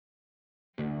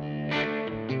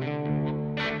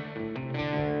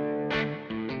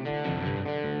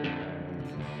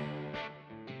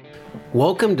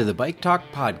Welcome to the Bike Talk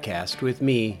Podcast with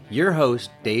me, your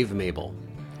host, Dave Mabel.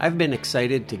 I've been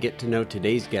excited to get to know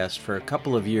today's guest for a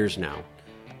couple of years now,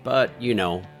 but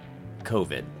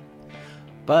COVID.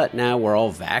 But now we're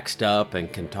all vaxxed up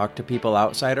and can talk to people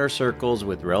outside our circles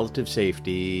with relative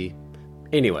safety.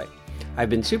 Anyway, I've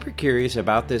been super curious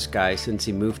about this guy since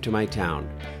he moved to my town,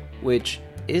 which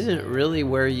isn't really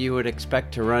where you would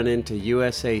expect to run into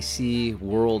USAC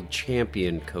world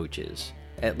champion coaches.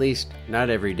 At least, not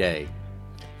every day.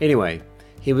 Anyway,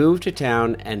 he moved to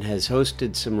town and has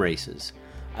hosted some races.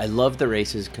 I love the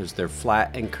races because they're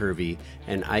flat and curvy,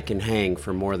 and I can hang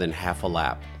for more than half a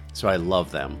lap, so I love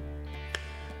them.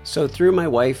 So through my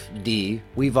wife, Dee,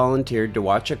 we volunteered to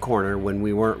watch a corner when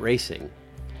we weren't racing.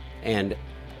 And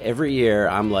every year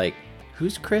I'm like,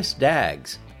 who's Chris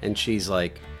Daggs? And she's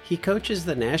like, he coaches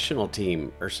the national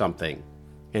team or something.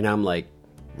 And I'm like,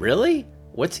 really?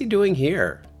 What's he doing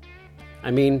here? I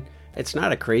mean, it's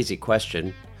not a crazy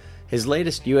question. His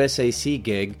latest USAC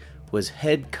gig was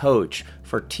head coach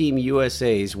for Team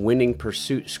USA's winning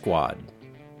pursuit squad.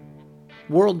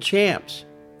 World champs.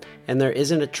 And there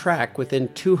isn't a track within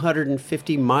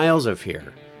 250 miles of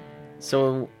here.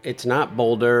 So it's not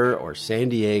Boulder or San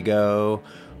Diego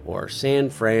or San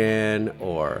Fran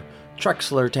or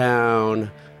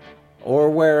Truxlertown or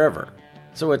wherever.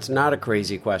 So it's not a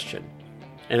crazy question.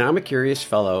 And I'm a curious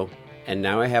fellow, and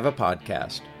now I have a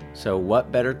podcast. So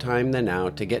what better time than now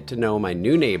to get to know my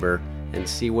new neighbor and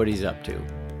see what he's up to.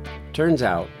 Turns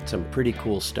out, some pretty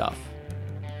cool stuff.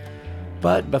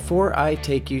 But before I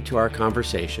take you to our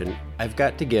conversation, I've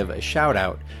got to give a shout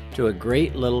out to a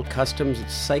great little custom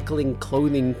cycling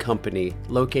clothing company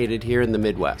located here in the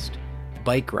Midwest,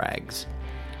 Bike Rags.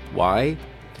 Why?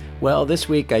 Well, this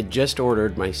week I just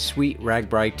ordered my sweet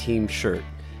Ragbri team shirt.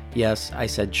 Yes, I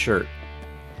said shirt.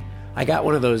 I got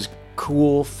one of those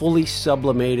cool, fully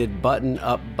sublimated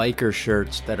button-up biker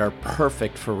shirts that are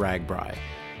perfect for Ragbri,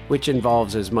 which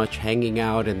involves as much hanging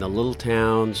out in the little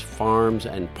towns, farms,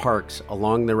 and parks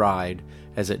along the ride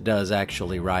as it does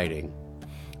actually riding.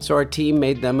 So our team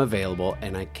made them available,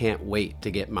 and I can't wait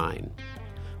to get mine.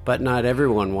 But not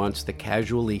everyone wants the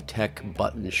casually tech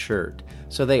button shirt,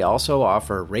 so they also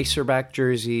offer racerback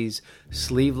jerseys,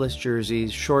 sleeveless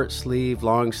jerseys, short sleeve,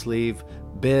 long sleeve,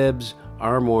 bibs,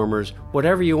 arm warmers,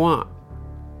 whatever you want.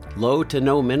 Low to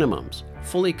no minimums,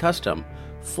 fully custom,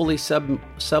 fully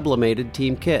sublimated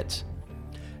team kits.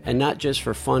 And not just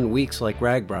for fun weeks like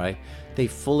Ragbri, they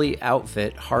fully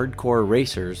outfit hardcore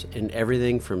racers in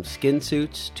everything from skin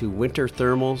suits to winter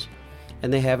thermals,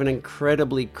 and they have an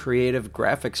incredibly creative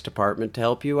graphics department to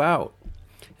help you out.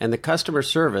 And the customer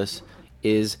service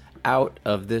is out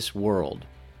of this world.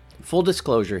 Full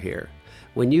disclosure here.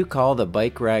 When you call the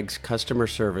Bike Rags customer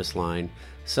service line,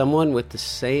 someone with the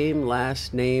same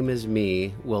last name as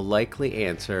me will likely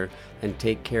answer and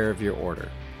take care of your order.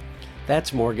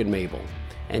 That's Morgan Mabel,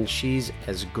 and she's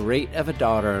as great of a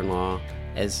daughter-in-law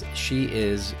as she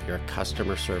is your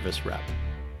customer service rep.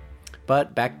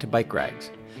 But back to Bike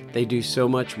Rags. They do so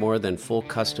much more than full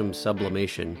custom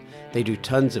sublimation. They do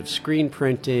tons of screen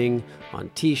printing on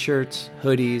t-shirts,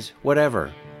 hoodies,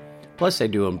 whatever. Plus they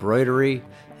do embroidery,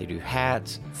 they do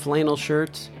hats, flannel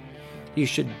shirts. You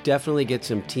should definitely get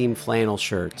some team flannel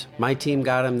shirts. My team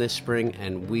got them this spring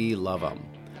and we love them.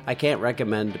 I can't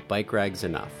recommend Bike Rags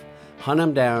enough. Hunt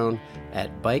them down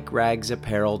at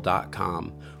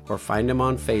bikeragapparel.com or find them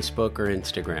on Facebook or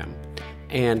Instagram.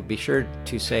 And be sure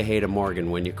to say hey to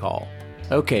Morgan when you call.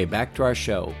 Okay, back to our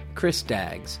show. Chris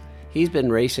Daggs. He's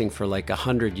been racing for like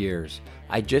 100 years.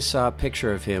 I just saw a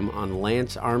picture of him on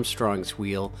Lance Armstrong's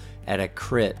wheel at a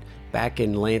crit back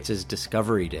in Lance's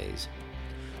Discovery days.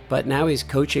 But now he's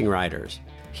coaching riders.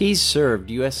 He's served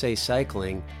USA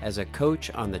Cycling as a coach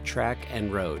on the track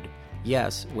and road.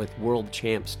 Yes, with world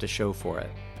champs to show for it.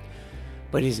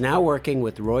 But he's now working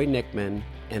with Roy Nickman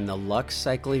and the LUX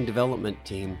cycling development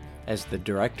team as the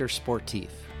director Sportif.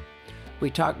 We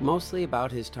talk mostly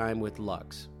about his time with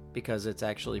LUX because it's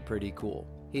actually pretty cool.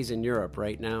 He's in Europe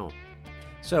right now.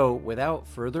 So without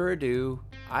further ado,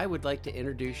 I would like to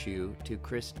introduce you to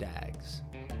Chris Daggs.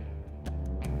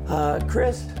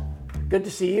 Chris, good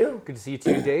to see you. Good to see you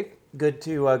too, Dave. Good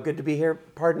to be here.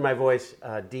 Pardon my voice.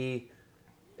 Dee,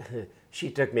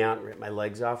 she took me out and ripped my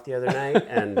legs off the other night,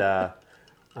 and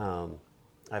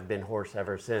I've been hoarse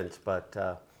ever since.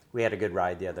 But we had a good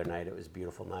ride the other night. It was a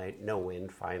beautiful night. No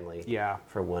wind, finally. Yeah.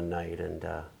 For one night, and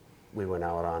we went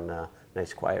out on a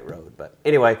nice, quiet road. But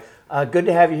anyway, good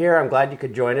to have you here. I'm glad you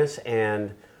could join us,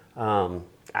 and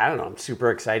I don't know. I'm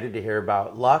super excited to hear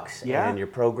about LUX and your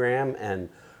program, and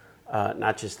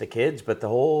not just the kids, but the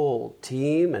whole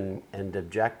team and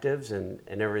objectives and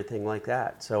everything like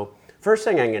that. So First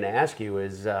thing I'm going to ask you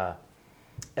is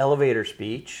elevator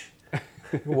speech.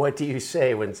 What do you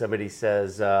say when somebody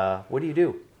says, what do you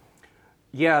do?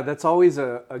 Yeah, that's always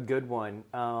a good one.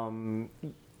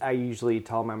 I usually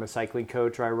tell them I'm a cycling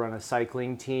coach or I run a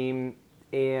cycling team,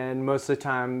 and most of the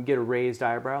time get a raised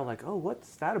eyebrow, like, oh,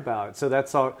 what's that about? So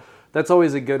that's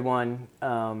always a good one.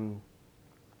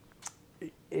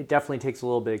 It definitely takes a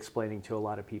little bit explaining to a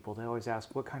lot of people. They always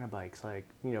ask, what kind of bikes? Like,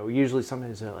 usually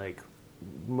sometimes they're like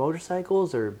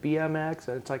motorcycles or BMX,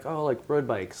 and it's like, oh, like road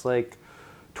bikes, like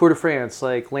Tour de France,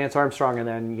 like Lance Armstrong, and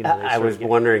then, I was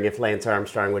wondering if Lance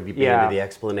Armstrong would be into the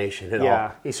explanation at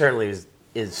all. He certainly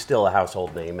is still a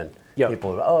household name, and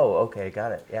people are, oh, okay,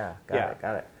 got it,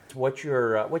 got it. What's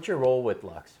your role with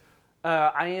Lux?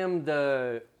 I am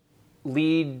the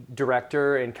lead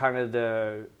director and kind of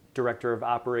the director of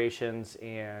operations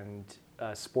and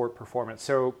sport performance.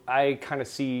 So I kind of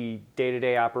see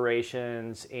day-to-day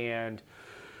operations and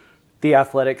the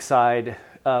athletic side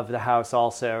of the house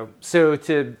also. So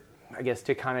to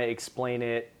kind of explain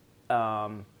it,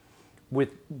 with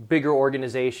bigger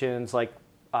organizations like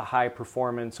a high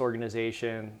performance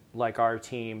organization like our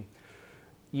team,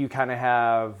 you kind of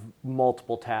have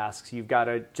multiple tasks. You've got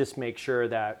to just make sure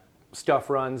that stuff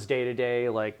runs day to day,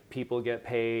 like people get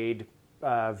paid,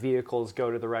 vehicles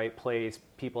go to the right place,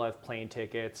 people have plane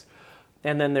tickets.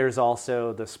 And then there's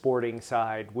also the sporting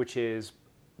side, which is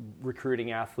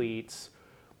recruiting athletes,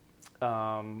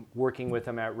 working with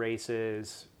them at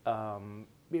races,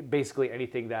 basically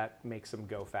anything that makes them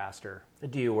go faster.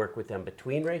 Do you work with them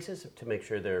between races to make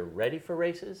sure they're ready for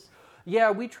races?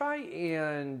 Yeah, we try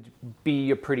and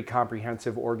be a pretty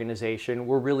comprehensive organization.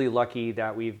 We're really lucky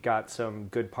that we've got some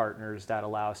good partners that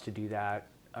allow us to do that.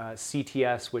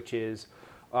 CTS, which is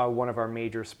one of our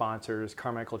major sponsors,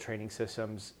 Carmichael Training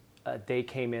Systems, they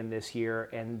came in this year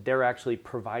and they're actually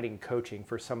providing coaching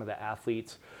for some of the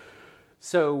athletes.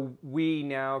 So we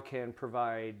now can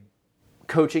provide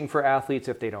coaching for athletes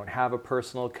if they don't have a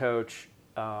personal coach.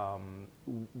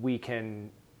 We can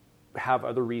have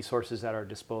other resources at our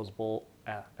disposal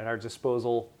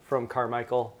from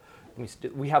Carmichael.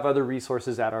 We have other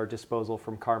resources at our disposal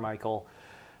from Carmichael,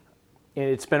 and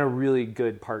it's been a really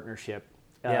good partnership.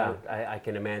 Yeah, I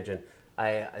can imagine.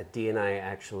 Dee and I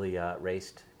actually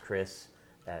raced Chris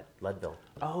at Leadville.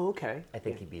 Oh, okay. I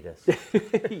think he beat us.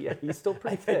 Yeah, he's still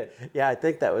pretty fit. Yeah, I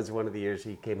think that was one of the years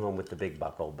he came home with the big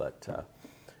buckle, but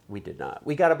we did not.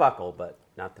 We got a buckle, but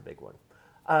not the big one.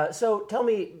 So tell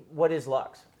me, what is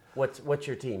LUX? What's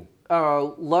your team?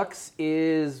 LUX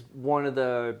is one of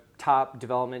the top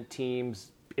development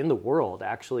teams in the world,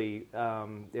 actually.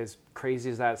 As crazy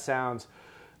as that sounds,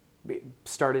 it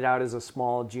started out as a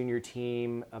small junior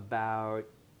team about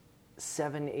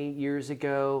 7-8 years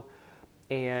ago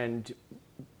and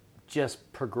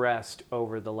just progressed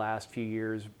over the last few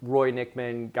years. Roy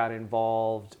Nickman got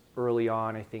involved early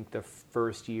on, I think the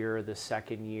first year, the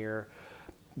second year,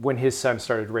 when his son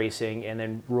started racing, and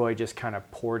then Roy just kind of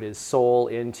poured his soul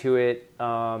into it.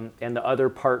 And the other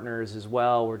partners as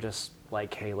well were just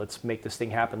like, hey, let's make this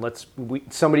thing happen.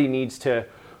 Somebody needs to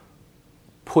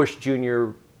push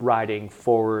junior riding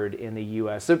forward in the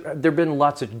U.S. There have been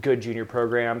lots of good junior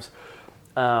programs.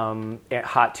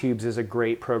 Hot Tubes is a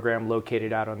great program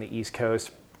located out on the East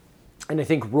Coast. And I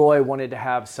think Roy wanted to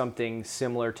have something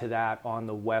similar to that on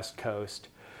the West Coast.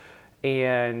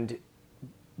 And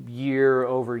year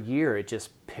over year, it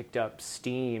just picked up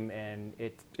steam, and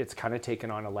it's kind of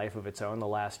taken on a life of its own the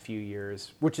last few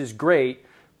years, which is great,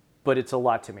 but it's a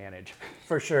lot to manage.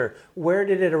 For sure. Where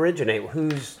did it originate?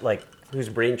 Whose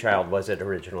brainchild was it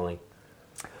originally?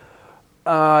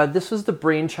 This was the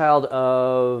brainchild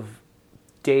of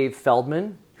Dave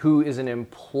Feldman, who is an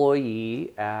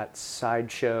employee at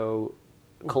Sideshow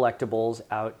Collectibles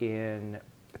out in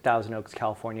Thousand Oaks,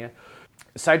 California.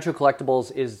 Sideshow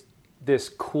Collectibles is this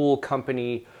cool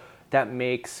company that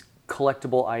makes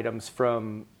collectible items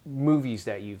from movies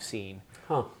that you've seen.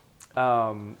 Huh.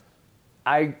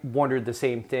 I wondered the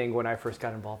same thing when I first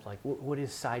got involved, like, what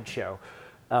is Sideshow?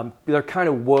 They're kind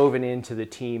of woven into the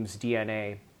team's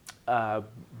DNA. The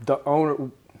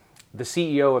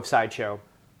CEO of Sideshow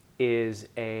is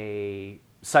a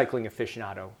cycling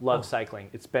aficionado, loves cycling.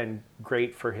 It's been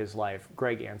great for his life.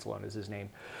 Greg Anzalone is his name.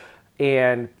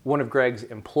 And one of Greg's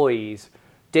employees,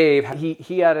 Dave,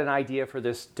 he had an idea for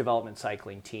this development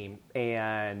cycling team,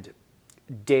 and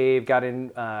Dave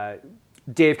kind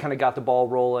of got the ball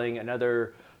rolling.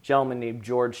 Another gentleman named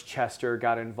George Chester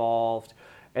got involved,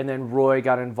 and then Roy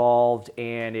got involved,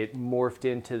 and it morphed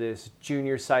into this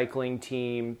junior cycling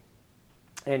team,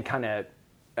 and kind of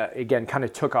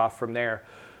took off from there.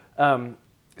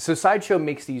 So Sideshow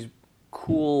makes these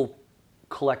cool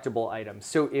collectible items.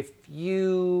 So if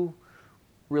you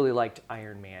really liked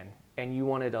Iron Man and you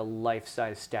wanted a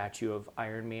life-size statue of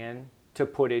Iron Man to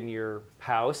put in your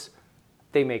house,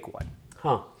 they make one.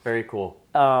 Huh, very cool.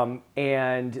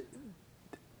 And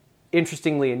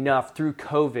interestingly enough, through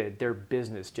COVID, their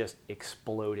business just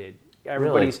exploded.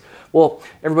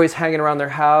 Everybody's hanging around their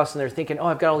house and they're thinking, oh,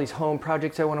 I've got all these home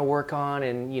projects I want to work on.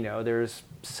 And, there's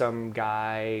some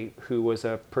guy who was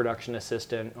a production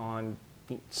assistant on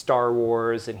Star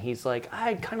Wars. And he's like,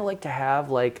 I'd kind of like to have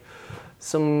like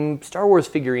some Star Wars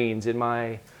figurines in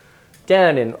my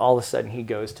den. And all of a sudden he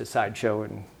goes to Sideshow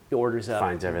and he orders up.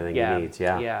 Finds everything he needs,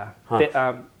 yeah. Yeah.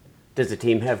 Huh. Does the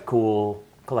team have cool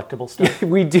collectible stuff?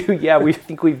 We do, yeah. We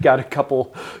think we've got a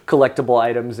couple collectible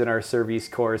items in our service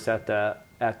course at the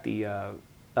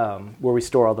where we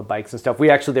store all the bikes and stuff.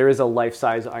 There is a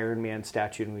life-size Iron Man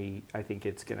statue, and I think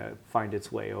it's gonna find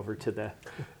its way over to the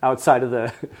outside of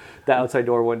the outside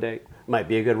door one day. Might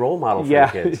be a good role model for the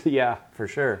kids. Yeah, for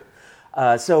sure.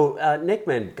 So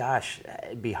Nickman, gosh,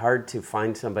 it'd be hard to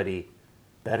find somebody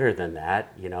better than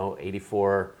that.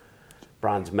 84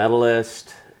 bronze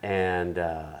medalist and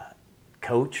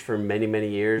coach for many, many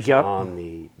years on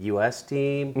the U.S.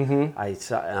 team. Mm-hmm. I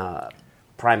saw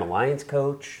Prime Alliance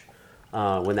coach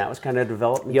when that was kind of a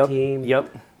development team.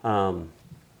 Yep.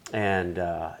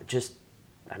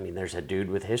 There's a dude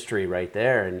with history right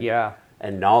there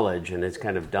and knowledge, and has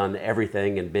kind of done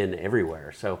everything and been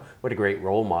everywhere. So what a great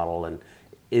role model. And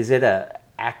is it a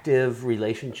active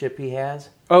relationship he has?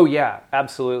 Oh, yeah,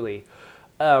 absolutely.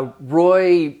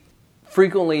 Roy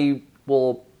frequently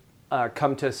will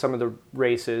come to some of the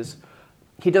races.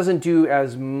 He doesn't do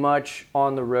as much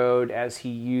on the road as he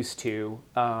used to.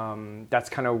 That's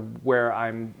kind of where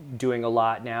I'm doing a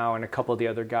lot now, and a couple of the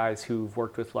other guys who've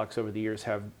worked with Lux over the years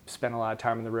have spent a lot of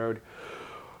time on the road.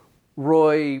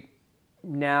 Roy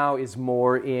now is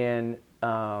more in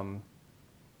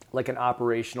like an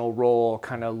operational role,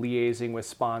 kind of liaising with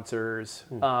sponsors.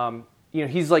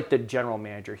 He's like the general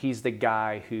manager. He's the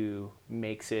guy who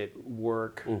makes it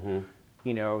work.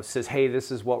 Mm-hmm. Says, hey,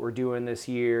 this is what we're doing this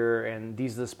year, and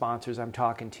these are the sponsors I'm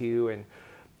talking to, and,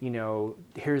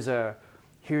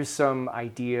 here's some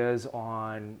ideas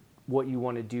on what you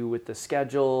want to do with the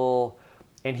schedule.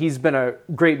 And he's been a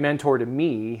great mentor to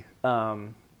me,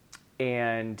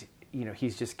 and,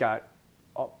 he's just got,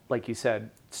 like you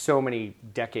said, so many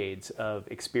decades of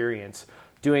experience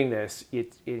doing this.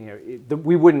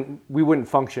 We wouldn't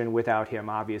function without him,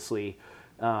 obviously,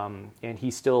 and he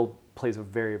still plays a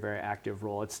very, very active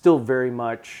role. It's still very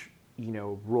much,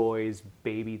 Roy's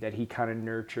baby that he kind of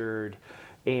nurtured.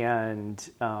 And,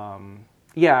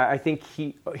 I think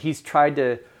he's tried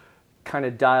to kind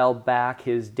of dial back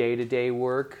his day-to-day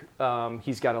work.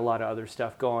 He's got a lot of other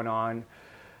stuff going on.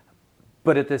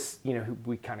 But at this,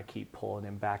 we kind of keep pulling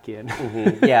him back in.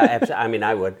 Mm-hmm. Yeah, absolutely.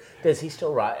 I would. Does he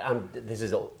still ride? This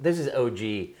is OG.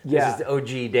 This is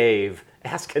OG Dave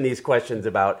asking these questions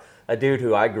about a dude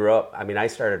who I grew up. I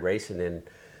started racing in,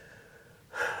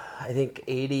 I think,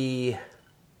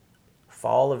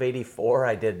 fall of '84.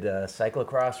 I did a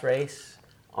cyclocross race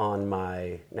on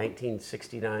my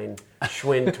 1969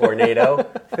 Schwinn Tornado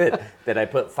that I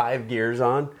put 5 gears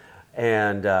on.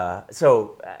 And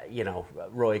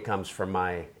Roy comes from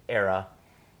my era,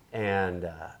 and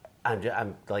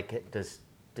I'm like, does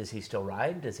he still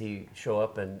ride? Does he show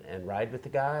up and ride with the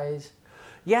guys?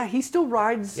 Yeah, he still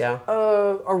rides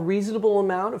a reasonable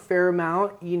amount, a fair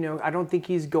amount. I don't think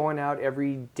he's going out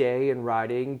every day and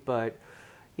riding, but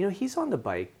he's on the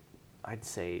bike, I'd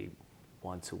say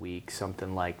once a week,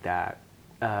 something like that.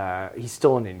 He's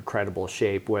still in incredible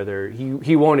shape, whether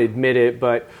he won't admit it,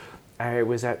 but I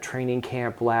was at training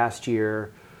camp last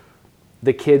year.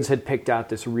 The kids had picked out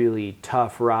this really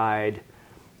tough ride,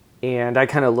 and I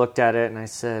kind of looked at it and I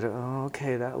said, oh,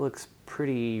 okay, that looks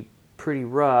pretty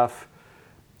rough.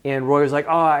 And Roy was like,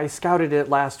 oh, I scouted it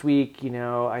last week.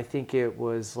 I think it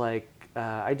was like,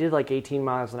 I did like 18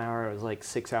 miles an hour. It was like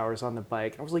 6 hours on the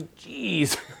bike. I was like,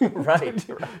 geez. Right.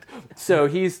 So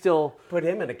he's still... Put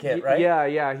him in a kit, right?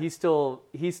 Yeah. He's still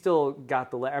got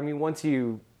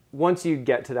the... Once you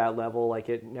get to that level, like,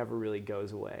 it never really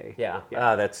goes away. Yeah.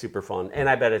 That's super fun. And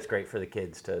I bet it's great for the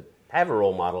kids to have a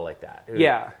role model like that. Who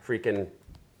freaking,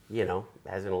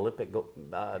 has an Olympic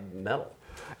medal.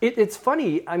 It's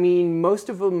funny. Most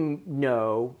of them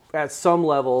know at some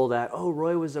level that,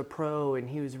 Roy was a pro and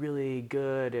he was really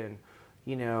good, and,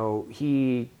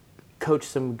 he coached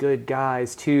some good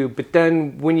guys too. But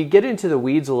then when you get into the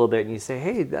weeds a little bit and you say,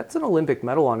 hey, that's an Olympic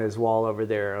medal on his wall over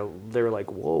there, they're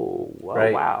like, whoa,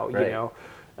 right, wow, right.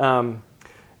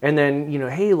 And then,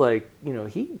 hey,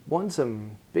 he won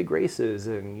some big races,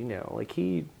 and,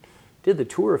 did the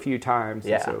tour a few times.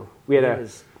 Yeah. So we had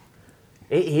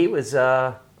he was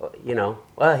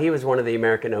he was one of the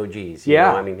American OGs. You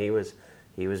Yeah. know? I mean, he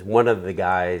was one of the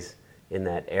guys in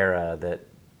that era that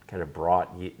kind of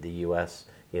brought the U.S.,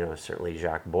 certainly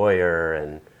Jacques Boyer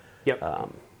and, Yep.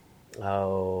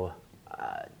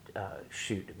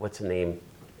 What's the name?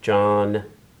 John,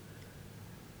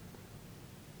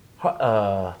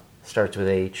 starts with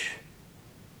H.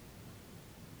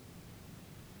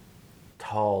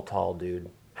 Tall dude.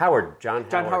 John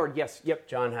Howard. Yes. Yep.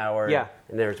 John Howard. Yeah.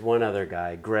 And there's one other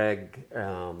guy, Greg.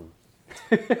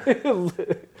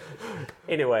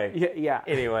 Anyway. Yeah.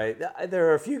 Anyway, there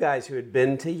are a few guys who had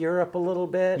been to Europe a little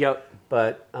bit. Yep.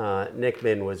 But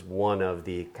Nickman was one of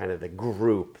the kind of the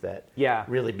group that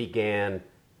really began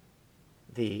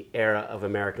the era of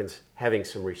Americans having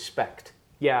some respect.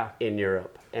 Yeah. In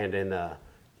Europe and in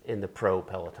the pro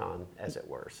peloton, as it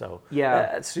were. So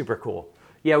that's super cool.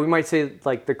 Yeah, we might say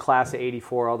like the class of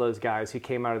 '84, all those guys who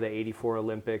came out of the '84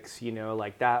 Olympics,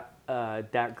 like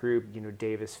that group,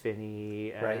 Davis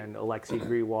Finney and Alexei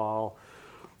Grewal,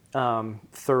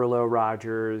 Thurlow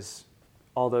Rogers,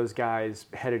 all those guys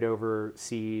headed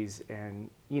overseas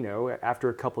and, after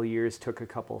a couple of years took a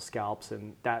couple scalps,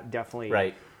 and that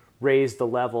definitely raised the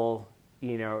level.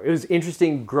 It was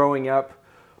interesting growing up,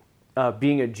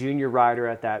 being a junior rider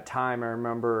at that time. I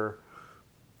remember,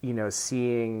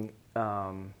 seeing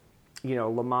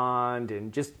Le Mans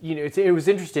and just, it was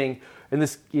interesting. And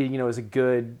this, is a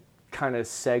good kind of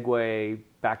segue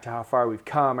back to how far we've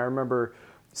come. I remember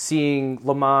seeing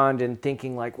Le Mans and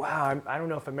thinking like, wow, I don't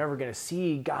know if I'm ever going to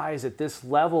see guys at this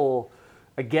level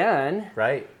again.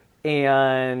 Right.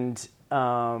 And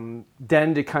then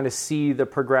to kind of see the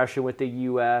progression with the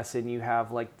U.S. and you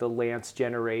have like the Lance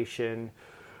generation,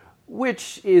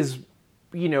 which is,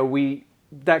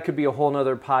 that could be a whole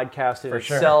nother podcast in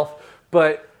itself. Sure.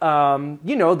 But,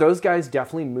 those guys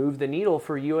definitely moved the needle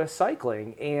for U.S.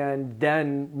 cycling. And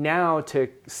then now to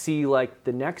see like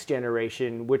the next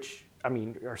generation, which,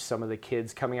 are some of the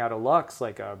kids coming out of LUX,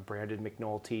 like a Brandon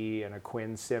McNulty and a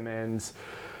Quinn Simmons,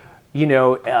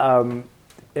 and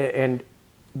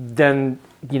then,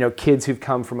 kids who've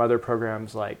come from other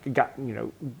programs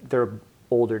they're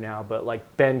older now, but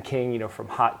like Ben King, from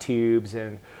Hot Tubes,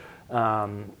 and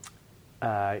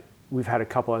we've had a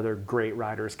couple other great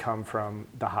riders come from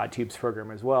the Hot Tubes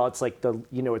program as well. It's like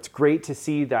it's great to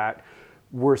see that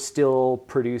we're still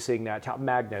producing that top.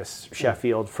 Magnus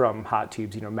Sheffield from Hot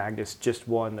Tubes, Magnus just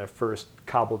won the first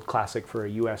cobbled classic for a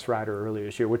U.S. rider earlier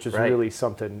this year, which is really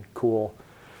something cool.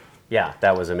 Yeah,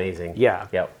 that was amazing. Yeah.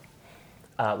 Yep.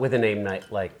 With a name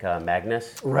like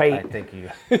Magnus, right? I think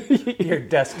you're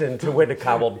destined to win a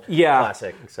cobbled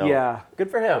classic. So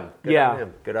good for him.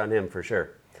 Good on him for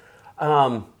sure.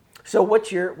 So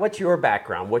what's your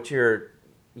background? What's your,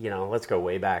 let's go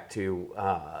way back to,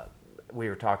 we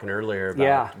were talking earlier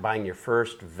about buying your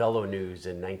first Velo News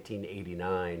in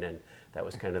 1989, and that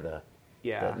was kind of the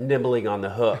nibbling on the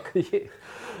hook.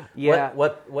 Yeah.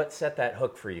 What set that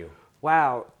hook for you?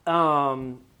 Wow.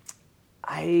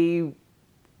 I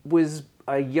was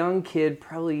a young kid,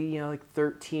 probably, like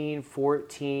 13,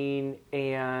 14,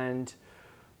 and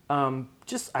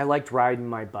I liked riding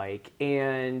my bike.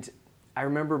 And I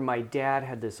remember my dad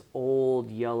had this old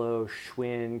yellow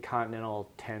Schwinn Continental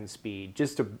 10-speed,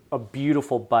 just a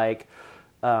beautiful bike.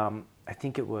 I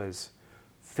think it was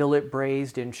fillet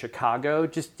brazed in Chicago.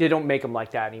 Just they don't make them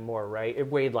like that anymore, right?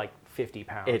 It weighed like 50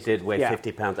 pounds. It did weigh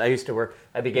 50 pounds.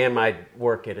 I began my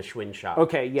work at a Schwinn shop.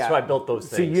 Okay, yeah. So I built those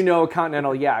things. So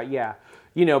Continental, yeah.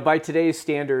 By today's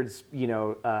standards,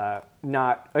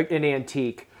 not an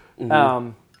antique.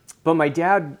 Mm-hmm. But my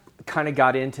dad kind of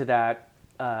got into that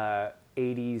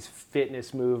 80s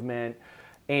fitness movement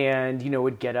and,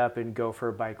 would get up and go for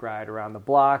a bike ride around the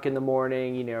block in the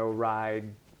morning,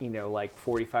 ride, like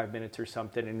 45 minutes or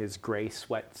something in his gray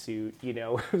sweatsuit,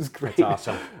 it was great. That's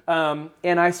awesome.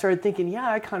 And I started thinking,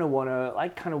 I kind of want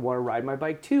to ride my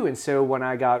bike too. And so when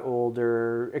I got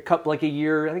older, a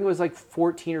year, I think it was like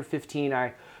 14 or 15,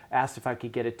 I asked if I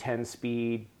could get a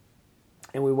 10-speed,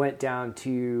 and we went down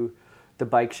to the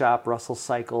bike shop, Russell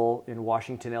Cycle in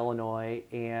Washington, Illinois,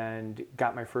 and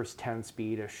got my first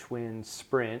 10-speed, a Schwinn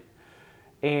Sprint,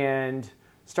 and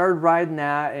started riding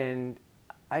that. And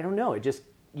I don't know, it just,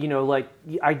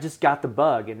 I just got the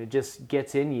bug, and it just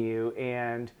gets in you.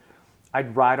 And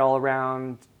I'd ride all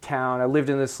around town. I lived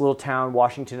in this little town,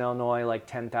 Washington, Illinois, like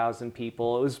 10,000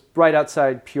 people. It was right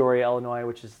outside Peoria, Illinois,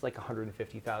 which is like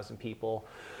 150,000 people.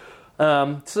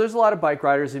 So there's a lot of bike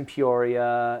riders in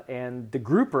Peoria, and the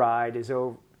group ride it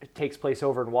takes place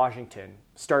over in Washington.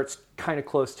 Starts kind of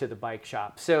close to the bike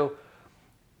shop. So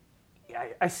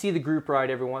I see the group ride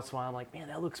every once in a while. I'm like, man,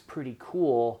 that looks pretty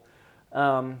cool.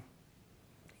 And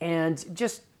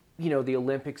just, the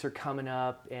Olympics are coming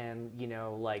up, and,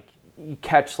 like you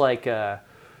catch like the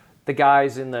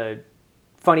guys in the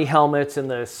funny helmets and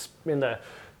the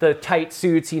tight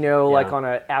suits, like on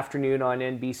an afternoon on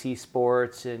NBC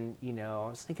Sports. And, I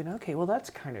was thinking, okay, well, that's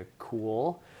kind of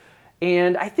cool.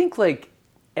 And I think like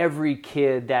every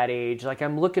kid that age, like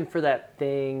I'm looking for that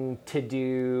thing to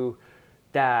do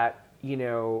that, I'm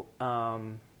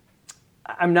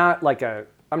not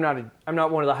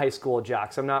one of the high school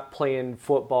jocks. I'm not playing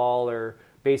football or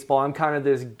baseball. I'm kind of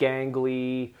this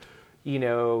gangly,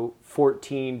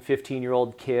 14,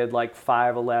 15-year-old kid, like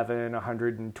 5'11",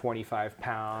 125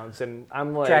 pounds. And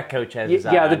I'm like... Track coach has his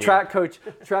eye Yeah, the on track coach,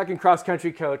 track and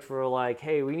cross-country coach were like,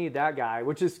 hey, we need that guy,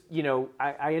 which is,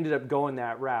 I ended up going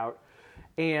that route.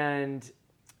 And,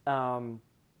 so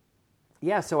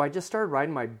I just started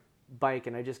riding my bike,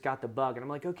 and I just got the bug. And I'm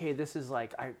like, okay, this is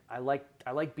like, I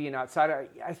like being outside.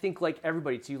 I think like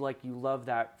everybody, it's you love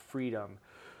that freedom.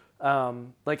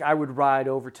 Like I would ride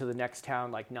over to the next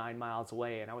town like 9 miles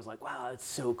away, and I was like, wow, that's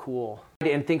so cool.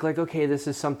 And think like, okay, this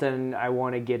is something I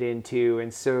want to get into.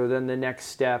 And so then the next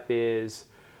step is,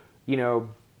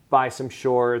 buy some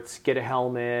shorts, get a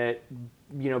helmet,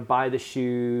 buy the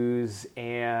shoes,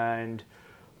 and,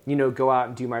 go out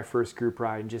and do my first group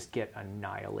ride and just get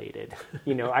annihilated.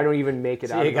 I don't even make it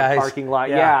out of the parking lot.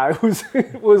 Yeah,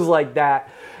 it was like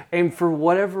that. And for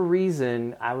whatever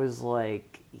reason, I was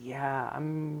like, yeah,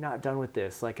 I'm not done with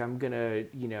this. Like I'm gonna,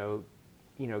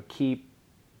 keep,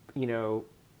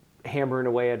 hammering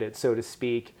away at it, so to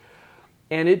speak.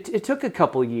 And it took a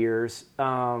couple years,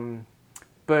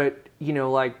 but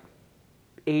like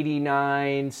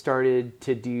 89 started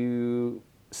to do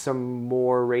some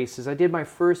more races. I did my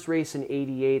first race in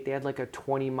 88. They had like a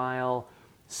 20-mile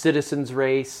citizens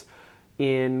race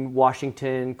in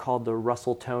Washington called the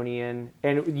Russelltonian,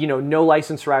 and no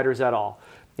licensed riders at all.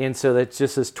 And so that's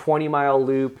just this 20-mile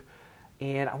loop.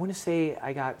 And I want to say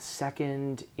I got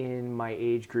second in my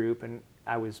age group, and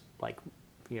I was like,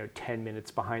 10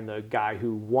 minutes behind the guy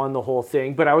who won the whole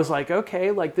thing. But I was like,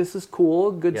 okay, like this is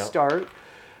cool, good start.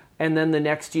 And then the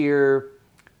next year,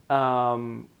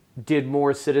 did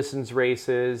more citizens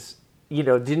races.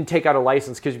 Didn't take out a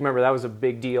license because remember that was a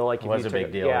big deal. Like it was a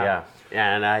big deal, yeah.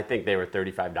 And I think they were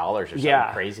 $35 or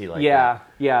something crazy like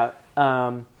that. Yeah.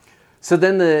 So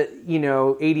then the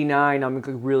 89, I'm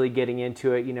really getting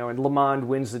into it. And Le Mans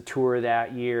wins the Tour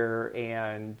that year,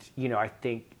 and I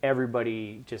think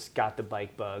everybody just got the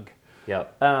bike bug.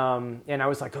 Yep. And I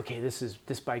was like, okay,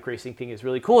 this bike racing thing is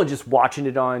really cool. And just watching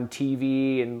it on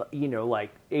TV, and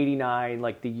like 89,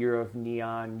 like the year of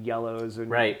neon yellows and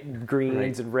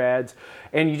greens and reds,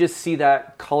 and you just see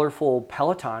that colorful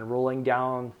peloton rolling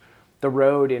down the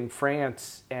road in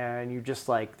France, and you're just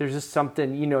like, there's just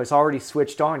something, it's already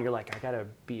switched on. You're like, I gotta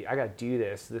do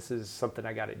this. This is something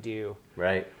I gotta do.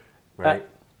 Right.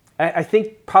 I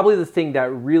think probably the thing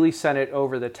that really sent it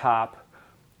over the top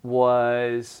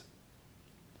was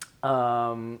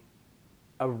around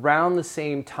the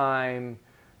same time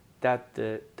that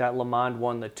Le Mans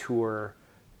won the Tour.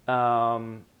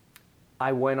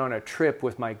 I went on a trip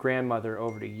with my grandmother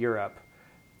over to Europe.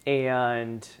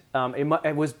 And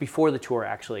it was before the Tour,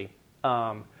 actually.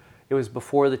 It was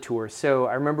before the Tour. So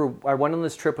I remember I went on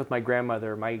this trip with my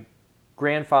grandmother. My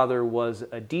grandfather was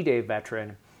a D-Day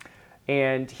veteran,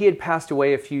 and he had passed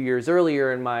away a few years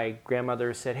earlier, and my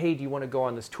grandmother said, hey, do you want to go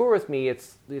on this tour with me?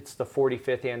 It's the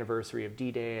 45th anniversary of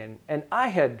D-Day. And I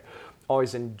had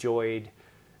always enjoyed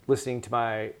listening to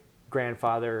my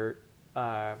grandfather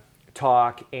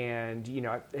talk, and,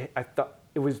 I thought,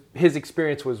 his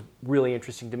experience was really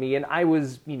interesting to me. And I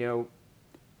was, in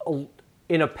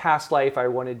a past life, I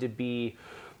wanted to be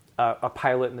a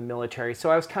pilot in the military. So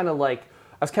I was kind of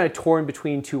torn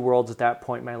between two worlds at that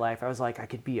point in my life. I was like, I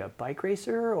could be a bike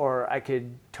racer, or I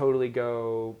could totally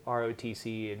go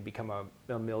ROTC and become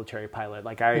a military pilot.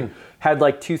 Like I had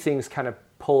like two things kind of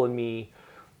pulling me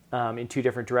in two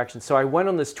different directions. So I went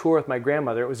on this tour with my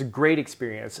grandmother. It was a great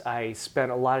experience. I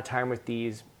spent a lot of time with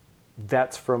these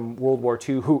vets from World War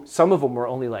II, who some of them were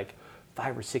only like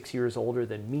 5 or 6 years older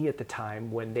than me at the time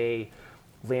when they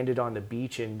landed on the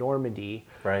beach in Normandy.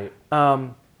 Right.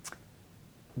 When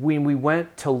we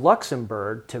went to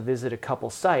Luxembourg to visit a couple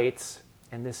sites,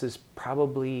 and this is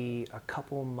probably a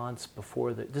month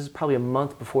before the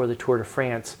Tour de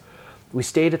France, we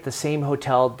stayed at the same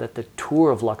hotel that the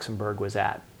Tour of Luxembourg was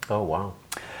at. Oh, wow.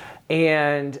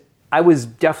 And I was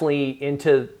definitely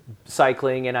into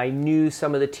cycling, and I knew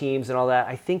some of the teams and all that.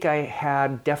 I think I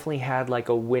definitely had like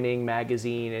a winning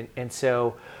magazine. And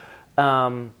so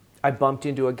I bumped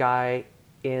into a guy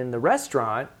in the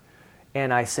restaurant,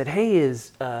 and I said, "Hey,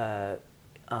 is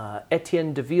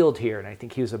Etienne de Wild here?" And I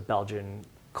think he was a Belgian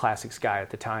classics guy at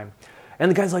the time. And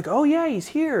the guy's like, "Oh yeah, he's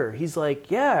here." He's like,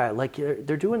 "Yeah, like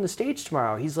they're doing the stage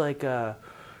tomorrow." He's like, "Oh,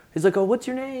 what's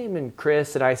your name?" And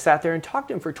Chris and I sat there and talked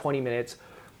to him for 20 minutes.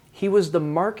 He was the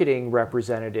marketing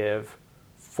representative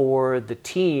for the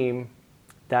team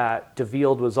that de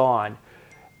Wild was on.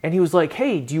 And he was like,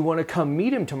 "Hey, do you want to come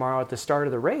meet him tomorrow at the start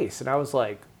of the race?" And I was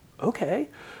like, "Okay."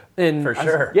 And for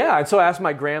sure. Yeah. And so I asked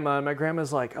my grandma, and my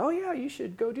grandma's like, "Oh yeah, you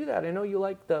should go do that. I know you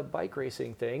like the bike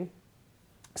racing thing."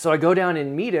 So I go down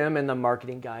and meet him, and the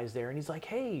marketing guy's there, and he's like,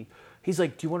 "Hey," he's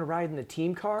like, "do you want to ride in the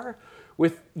team car?"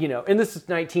 With, and this is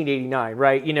 1989,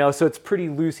 right? So it's pretty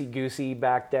loosey-goosey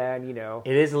back then,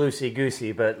 It is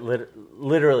loosey-goosey, but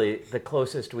literally the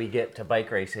closest we get to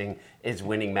bike racing is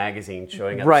Winning Magazine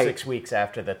showing up 6 weeks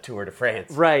after the Tour de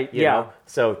France. Right, you know?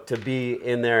 So to be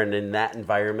in there and in that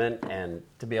environment and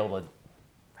to be able to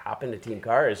hop in a team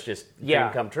car is just dream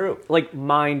come true. Like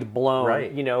mind blown,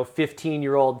 right.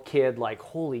 15-year-old kid, like,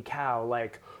 holy cow,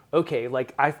 like, okay,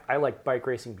 like I like bike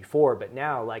racing before, but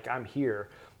now like I'm here.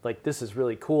 Like, this is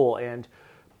really cool. And,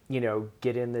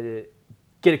 get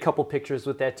a couple pictures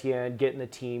with Etienne, get in the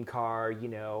team car,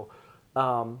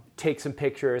 take some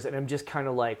pictures. And I'm just kind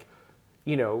of like,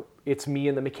 it's me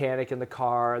and the mechanic in the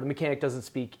car. The mechanic doesn't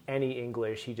speak any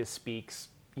English. He just speaks,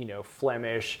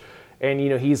 Flemish. And,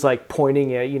 he's like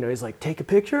pointing at, he's like, "Take a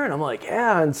picture." And I'm like,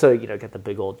 "Yeah." And so, get the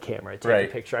big old camera, take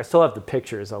a picture. I still have the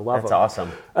pictures. I love them. That's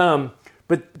awesome.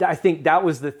 But I think that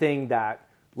was the thing that,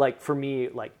 like, for me,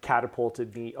 like,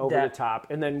 catapulted me over the top.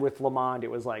 And then with Le Mans, it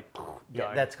was like,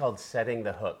 that's called setting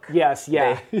the hook. Yes,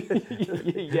 yeah.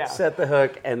 Set the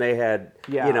hook, and they had,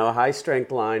 a high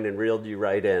strength line and reeled you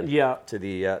right in to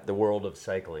the world of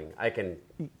cycling. I can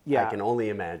only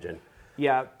imagine.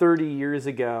 Yeah, 30 years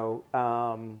ago,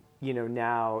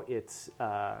 now it's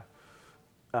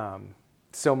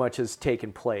so much has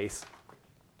taken place.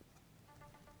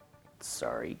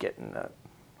 Sorry, getting that.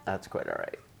 That's quite all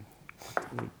right.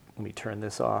 Let me turn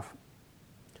this off.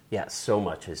 Yeah, so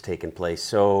much has taken place.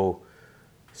 So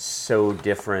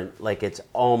different. Like, it's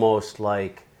almost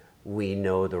like we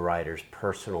know the riders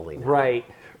personally now. Right.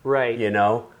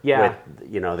 Yeah.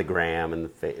 With, the gram and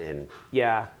and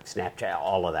Snapchat,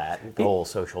 all of that, the whole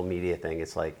social media thing.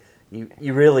 It's like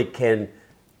you really can,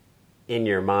 in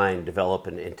your mind, develop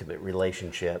an intimate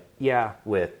relationship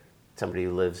with somebody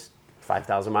who lives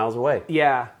 5,000 miles away.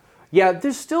 Yeah.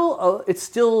 There's still,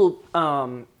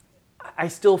 I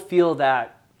still feel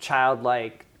that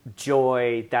childlike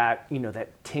joy, that,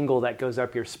 that tingle that goes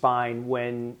up your spine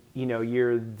when,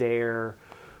 you're there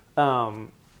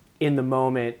in the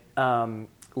moment.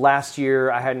 Last year,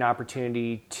 I had an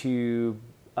opportunity to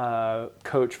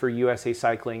coach for USA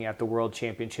Cycling at the World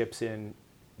Championships in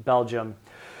Belgium.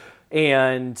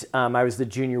 And I was the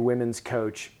junior women's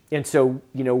coach. And so,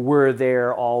 we're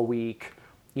there all week,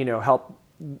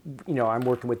 I'm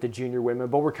working with the junior women,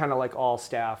 but we're kind of like all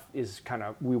staff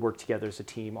we work together as a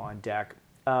team on deck.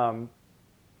 We're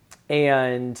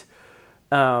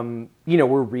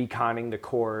reconning the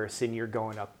course, and you're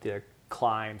going up the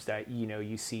climbs that,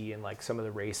 you see in like some of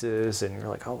the races, and you're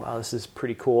like, "Oh, wow, this is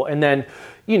pretty cool." And then,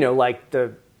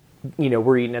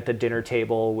 we're eating at the dinner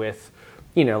table with,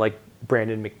 like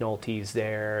Brandon McNulty's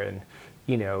there, and,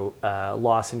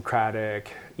 Lawson Craddock,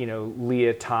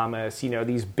 Leah Thomas,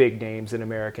 these big names in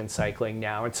American cycling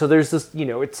now. And so there's this,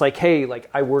 it's like, hey, like,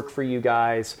 I work for you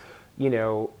guys,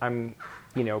 I'm,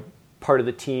 part of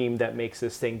the team that makes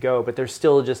this thing go, but there's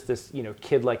still just this,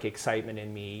 kid-like excitement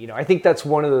in me. I think that's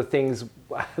one of the things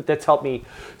that's helped me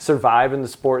survive in the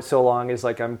sport so long, is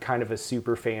like, I'm kind of a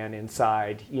super fan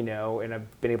inside, and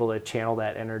I've been able to channel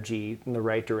that energy in the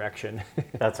right direction.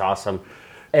 That's awesome.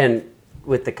 And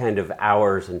with the kind of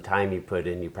hours and time you put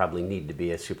in, you probably need to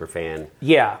be a super fan.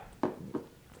 Yeah.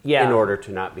 In order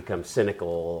to not become cynical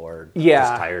or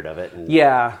just tired of it and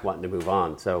wanting to move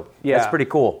on. So that's pretty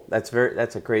cool. That's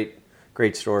a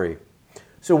great story.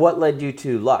 So what led you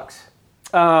to LUX?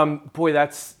 Boy,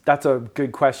 that's a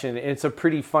good question. And it's a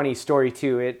pretty funny story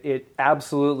too. It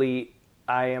absolutely,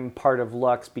 I am part of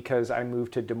LUX because I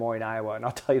moved to Des Moines, Iowa, and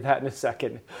I'll tell you that in a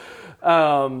second.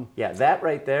 That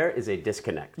right there is a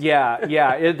disconnect.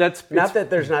 That's not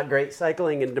that there's not great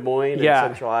cycling in Des Moines and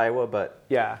central Iowa, but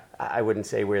I wouldn't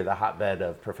say we're the hotbed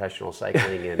of professional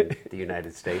cycling in the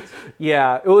United States.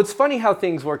 Well, it's funny how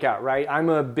things work out, right? I'm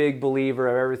a big believer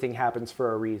of everything happens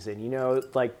for a reason.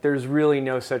 Like, there's really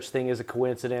no such thing as a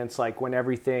coincidence. Like, when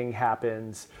everything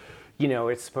happens,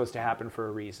 it's supposed to happen for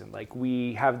a reason. Like,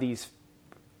 we have these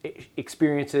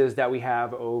experiences that we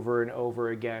have over and over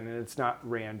again, and it's not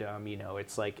random.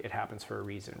 It's like it happens for a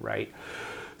reason, right?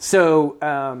 So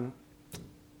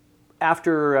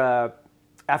after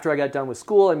I got done with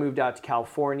school, I moved out to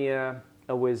California.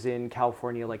 I was in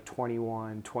California like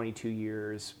 21, 22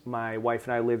 years. My wife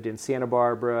and I lived in Santa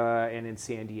Barbara and in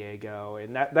San Diego.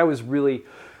 And that was really,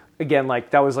 again,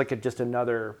 that was just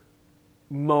another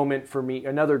moment for me,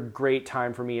 another great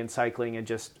time for me in cycling, and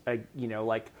just,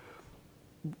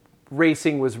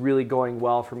 racing was really going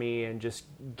well for me, and just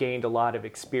gained a lot of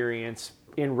experience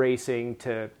in racing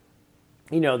to,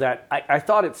 that I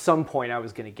thought at some point I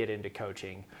was going to get into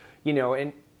coaching,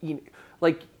 and,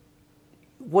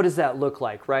 what does that look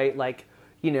like, right?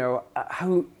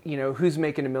 Who's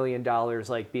making $1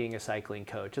 million, being a cycling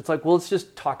coach? It's like, well, let's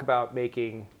just talk about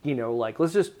making,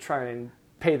 let's just try and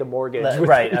pay the mortgage.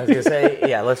 Right. I was going to say,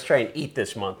 yeah, let's try and eat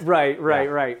this month. Right.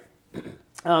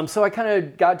 So I kind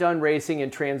of got done racing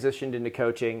and transitioned into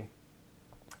coaching.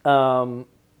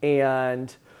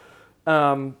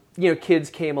 Kids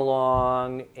came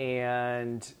along,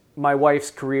 and my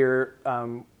wife's career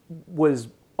was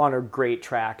on a great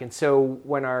track. And so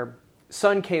when our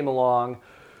son came along,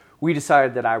 we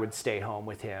decided that I would stay home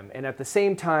with him. And at the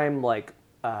same time,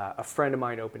 a friend of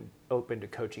mine opened a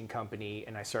coaching company,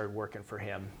 and I started working for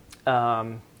him.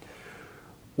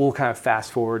 We'll kind of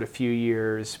fast forward a few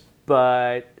years,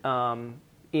 but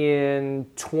in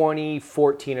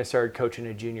 2014, I started coaching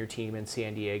a junior team in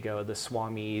San Diego, the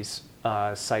Swamis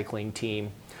cycling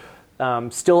team.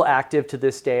 Still active to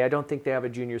this day. I don't think they have a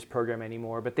juniors program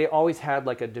anymore, but they always had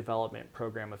a development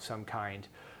program of some kind.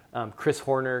 Chris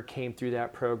Horner came through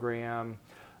that program.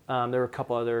 There were a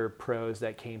couple other pros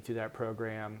that came through that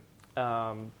program.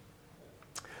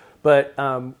 But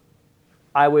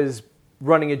I was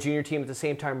running a junior team at the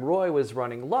same time Roy was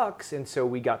running LUX, and so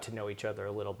we got to know each other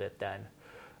a little bit then.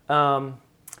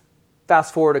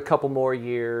 Fast forward a couple more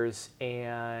years,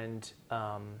 and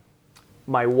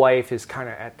my wife is kind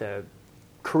of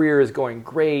career is going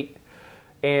great,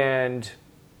 and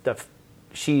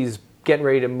she's getting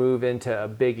ready to move into a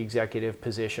big executive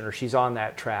position, or she's on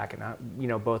that track. And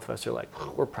both of us are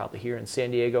like, we're probably here in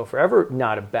San Diego forever.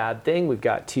 Not a bad thing. We've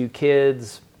got 2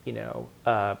 kids,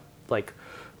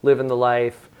 living the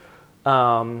life.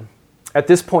 At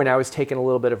this point, I was taking a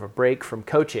little bit of a break from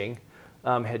coaching.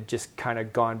 Had just kind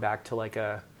of gone back to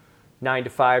a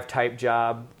 9-to-5 type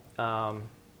job.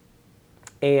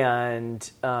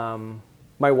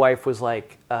 My wife was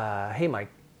like, hey, Mike,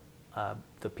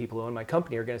 the people who own my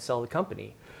company are going to sell the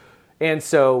company. And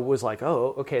so was like,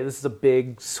 oh, okay, this is a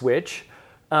big switch.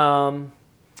 A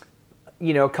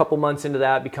couple months into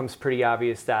that, it becomes pretty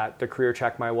obvious that the career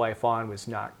track my wife on was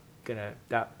not going to,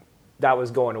 that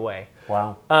was going away.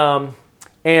 Wow.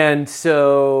 And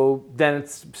so then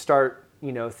it's start,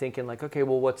 thinking okay,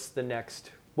 well, what's the next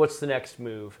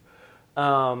move?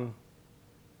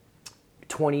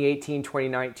 2018,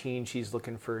 2019, she's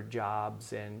looking for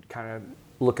jobs and kind of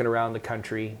looking around the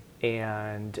country.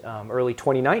 And early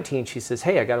 2019, she says,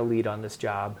 hey, I got a lead on this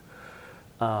job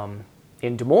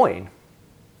in Des Moines.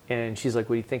 And she's like,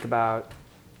 what do you think about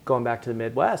going back to the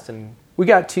Midwest? And we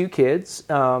got 2 kids.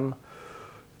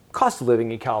 Cost of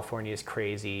living in California is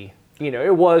crazy.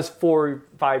 It was 4 or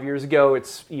 5 years ago.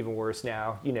 It's even worse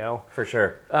now, For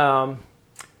sure.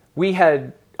 We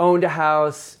had owned a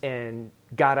house and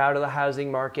got out of the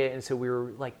housing market, and so we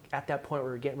were at that point we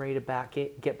were getting ready to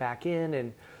get back in,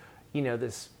 and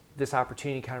this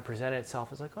opportunity kind of presented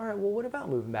itself. It's like, all right, well, what about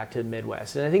moving back to the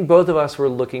Midwest? And I think both of us were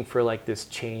looking for this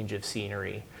change of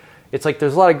scenery. It's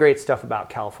there's a lot of great stuff about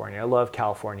California. I love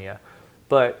California,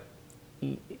 but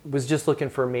was just looking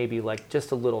for maybe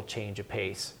just a little change of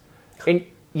pace. And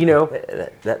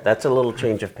that's a little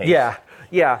change of pace. Yeah.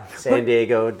 San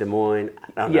Diego, Des Moines.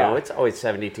 I don't know. It's always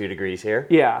 72 degrees here.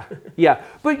 Yeah.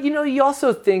 But you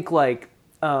also think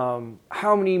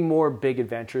how many more big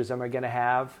adventures am I going to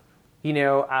have?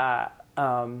 I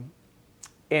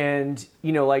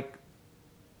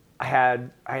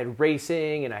had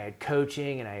racing, and I had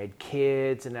coaching, and I had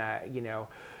kids, and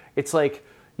it's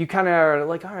you kind of are all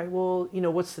right, well,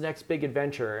 what's the next big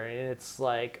adventure? And it's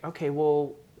okay,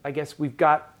 well, I guess we've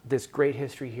got this great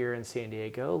history here in San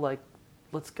Diego.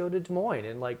 Let's go to Des Moines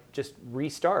and just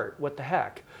restart. What the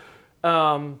heck?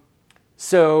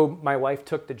 So my wife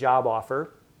took the job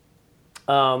offer,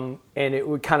 and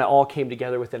it kind of all came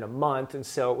together within a month. And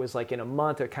so it was in a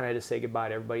month, I kind of had to say goodbye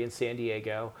to everybody in San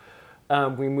Diego.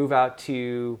 We move out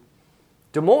to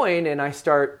Des Moines, and I was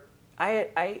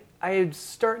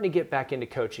starting to get back into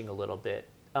coaching a little bit.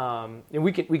 and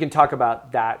we can talk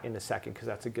about that in a second because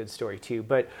that's a good story too.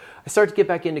 But I started to get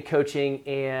back into coaching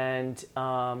and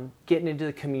getting into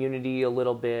the community a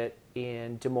little bit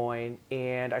in Des Moines,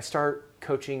 and I start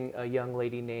coaching a young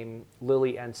lady named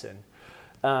Lily Ensign.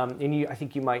 And I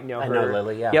think you might know her. I know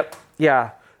Lily, yeah. Yep,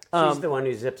 yeah. She's the one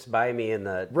who zips by me in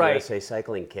the USA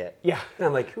cycling kit. Yeah. And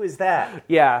I'm like, who is that?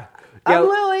 Yeah. I'm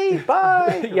Lily.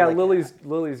 Bye. Yeah,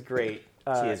 Lily's great.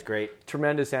 She is great.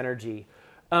 Tremendous energy.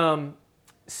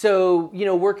 So,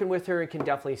 working with her, and can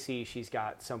definitely see she's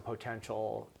got some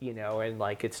potential, and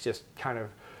like it's just kind of,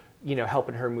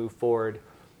 helping her move forward.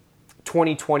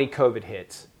 2020 COVID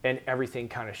hits and everything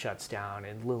kind of shuts down.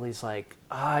 And Lily's like,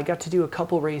 I got to do a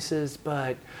couple races,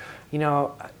 but,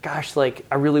 gosh, like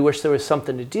I really wish there was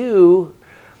something to do.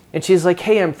 And she's like,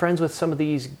 hey, I'm friends with some of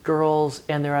these girls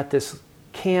and they're at this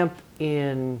camp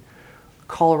in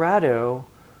Colorado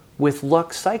with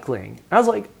LUX cycling. And I was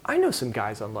like, I know some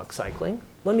guys on LUX cycling.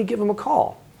 Let me give them a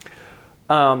call.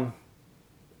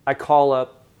 I call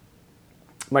up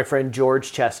my friend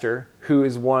George Chester, who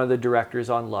is one of the directors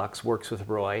on LUX, works with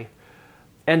Roy.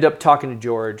 End up talking to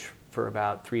George for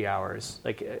about 3 hours.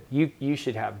 Like you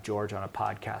should have George on a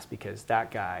podcast because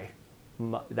that guy.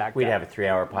 We'd have a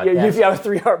 3-hour podcast. Yeah, you'd have a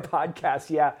 3-hour podcast.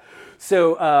 Yeah.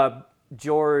 So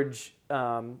George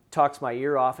talks my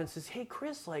ear off and says, "Hey,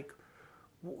 Chris, like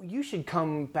you should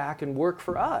come back and work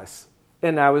for us."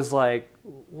 And I was like,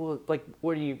 "Well, like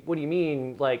what do you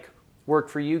mean, like?" Work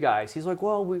for you guys? He's like,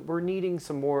 well, we're needing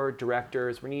some more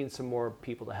directors. We're needing some more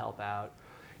people to help out.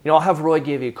 I'll have Roy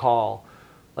give you a call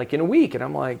like in a week. And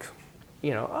I'm like,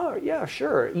 oh yeah,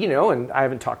 sure. And I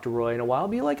haven't talked to Roy in a while.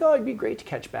 Be like, oh, it'd be great to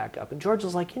catch back up. And George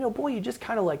was like, boy, you just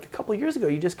kind of like a couple of years ago,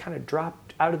 you just kind of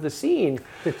dropped out of the scene.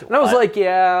 And I was like,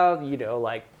 yeah,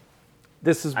 like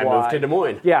this is why. I moved to Des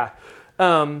Moines. Yeah.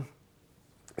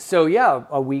 So yeah,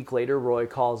 a week later, Roy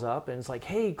calls up and it's like,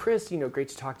 hey, Chris, great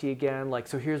to talk to you again. Like,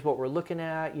 so here's what we're looking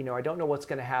at. I don't know what's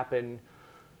going to happen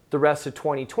the rest of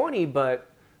 2020, but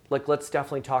like, let's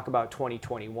definitely talk about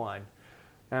 2021.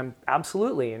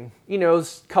 Absolutely. And, a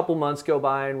couple months go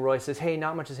by and Roy says, hey,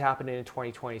 not much has happened in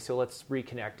 2020. So let's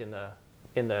reconnect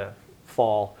in the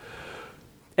fall.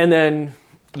 And then,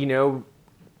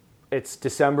 it's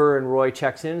December and Roy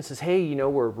checks in and says, hey,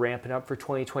 we're ramping up for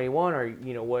 2021. Or,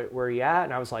 where are you at?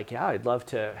 And I was like, yeah, I'd love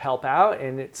to help out.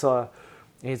 And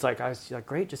he's like, I was like,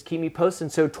 great, just keep me posted.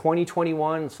 And so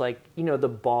 2021, it's like, the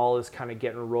ball is kind of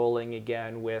getting rolling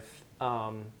again with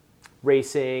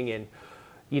racing and,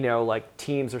 like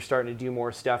teams are starting to do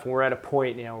more stuff. And we're at a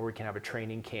point now where we can have a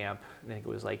training camp. I think it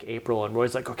was like April. And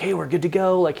Roy's like, okay, we're good to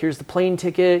go. Like, here's the plane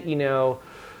ticket,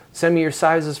 send me your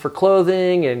sizes for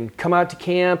clothing and come out to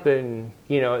camp and,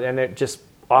 and it just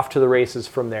off to the races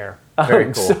from there. Very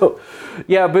cool. So,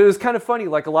 yeah, but it was kind of funny.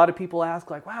 Like a lot of people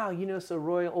ask like, wow, so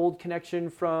Roy, old connection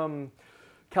from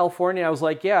California. I was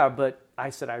like, yeah, but I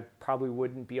said I probably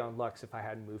wouldn't be on LUX if I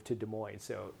hadn't moved to Des Moines.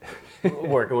 So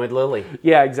working with Lily.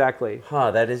 Yeah, exactly.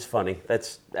 Huh, that is funny.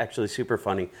 That's actually super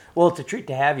funny. Well, it's a treat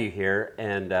to have you here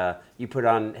and you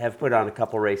have put on a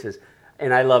couple races.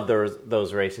 And I love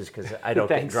those races because I don't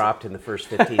get dropped in the first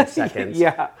 15 seconds.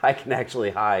 Yeah. I can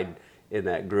actually hide in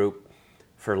that group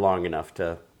for long enough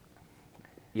to,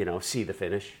 see the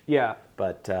finish. Yeah.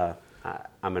 But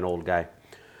I'm an old guy.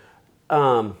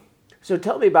 So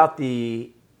tell me about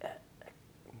the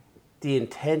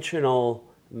intentional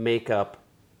makeup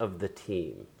of the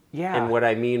team. Yeah. And what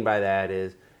I mean by that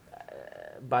is,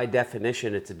 by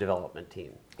definition, it's a development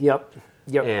team. Yep.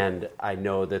 And I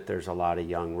know that there's a lot of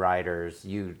young riders,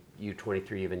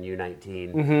 U23, even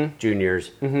U19,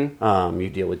 juniors. Mm-hmm. You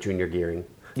deal with junior gearing.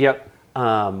 Yep.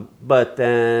 But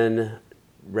then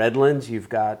Redlands, you've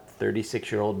got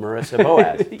 36-year-old Marissa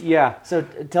Boaz. Yeah. So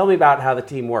tell me about how the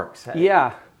team works.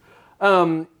 Yeah.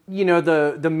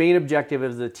 The main objective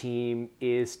of the team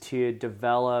is to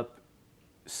develop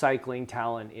cycling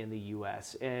talent in the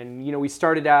U.S. And, we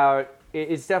started out,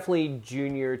 it's definitely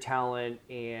junior talent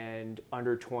and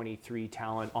under 23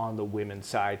 talent on the women's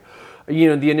side.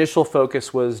 The initial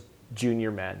focus was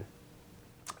junior men.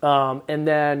 And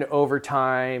then over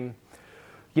time,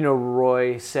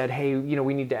 Roy said, hey,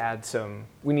 we need to add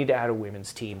a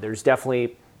women's team. There's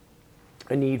definitely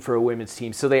a need for a women's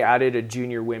team. So they added a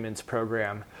junior women's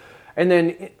program. And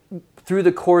then through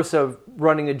the course of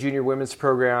running a junior women's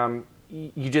program,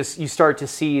 you start to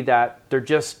see that there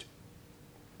just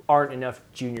aren't enough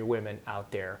junior women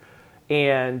out there.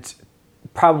 And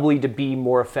probably to be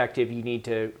more effective, you need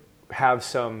to have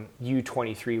some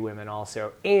U23 women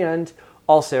also. And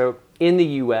also in the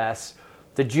US,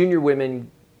 the junior women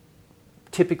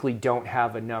typically don't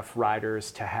have enough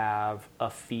riders to have a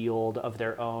field of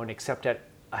their own, except at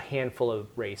a handful of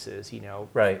races,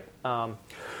 Right.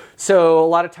 So a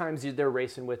lot of times they're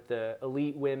racing with the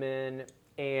elite women,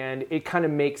 and it kind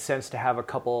of makes sense to have a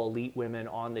couple elite women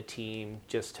on the team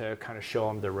just to kind of show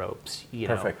them the ropes,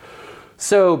 Perfect.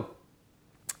 So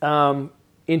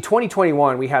in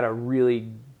 2021, we had a really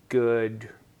good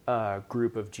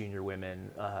group of junior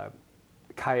women.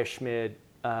 Kaya Schmidt,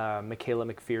 Michaela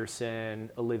McPherson,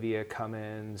 Olivia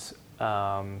Cummins.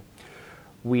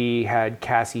 We had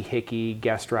Cassie Hickey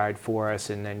guest ride for us,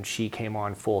 and then she came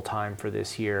on full time for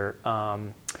this year.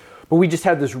 But we just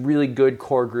had this really good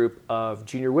core group of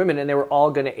junior women, and they were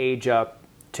all going to age up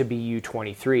to be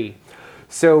U23.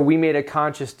 So we made a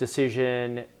conscious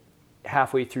decision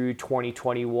halfway through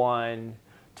 2021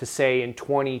 to say in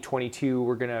 2022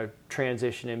 we're going to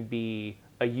transition and be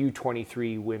a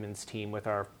U23 women's team, with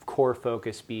our core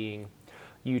focus being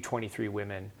U23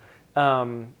 women.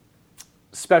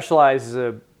 Specialized is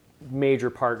a major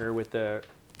partner with the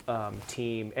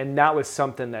team, and that was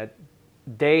something that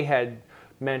they had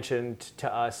mentioned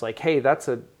to us, like, hey, that's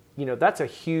a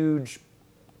huge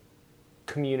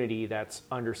community that's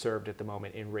underserved at the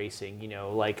moment in racing.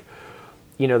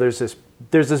 There's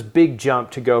this big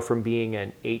jump to go from being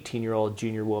an 18-year-old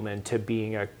junior woman to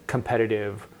being a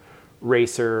competitive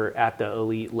racer at the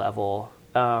elite level.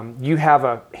 You have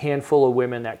a handful of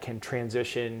women that can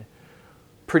transition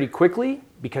pretty quickly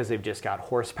because they've just got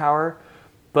horsepower.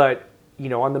 But,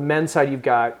 on the men's side, you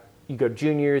go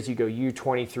juniors, you go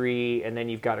U23, and then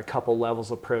you've got a couple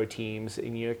levels of pro teams,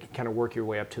 and you can kind of work your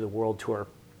way up to the world tour.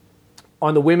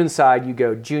 On the women's side, you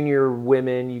go junior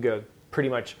women, you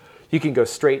can go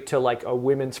straight to like a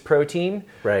women's pro team.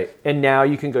 Right. And now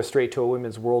you can go straight to a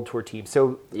women's world tour team.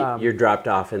 So you're dropped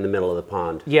off in the middle of the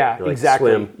pond. Yeah, like,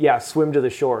 exactly. Swim. Yeah, swim to the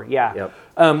shore. Yeah.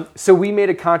 Yep. So we made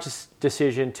a conscious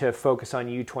decision to focus on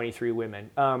U23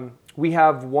 women. We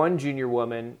have one junior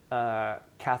woman,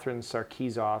 Catherine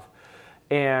Sarkisov,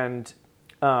 and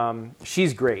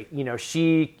she's great.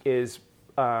 She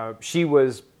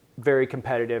was very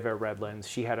competitive at Redlands.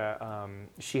 She had a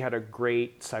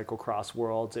great cyclocross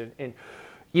worlds, and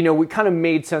we kind of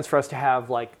made sense for us to have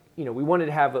we wanted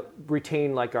to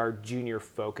retain like our junior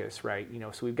focus, right?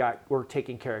 So we're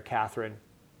taking care of Catherine,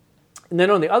 and then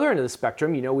on the other end of the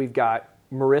spectrum, we've got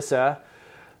Marissa,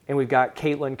 and we've got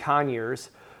Caitlin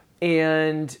Conyers,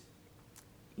 and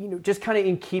just kind of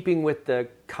in keeping with the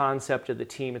concept of the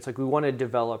team, it's like we want to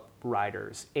develop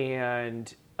riders,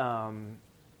 and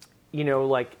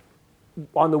like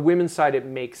on the women's side, it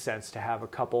makes sense to have a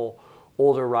couple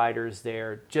older riders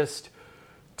there, just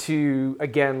to,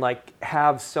 again, like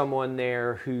have someone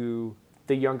there who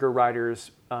the younger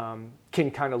riders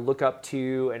can kind of look up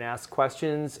to and ask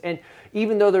questions. And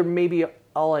even though they're maybe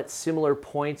all at similar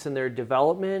points in their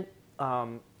development,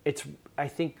 I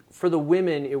think for the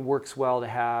women, it works well to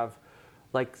have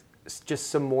like just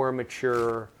some more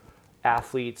mature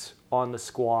athletes on the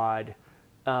squad.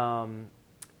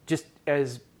 Just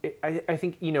as I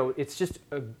think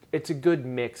it's a good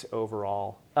mix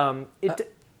overall.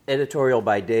 Editorial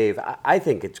by Dave. I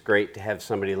think it's great to have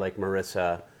somebody like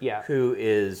Marissa, who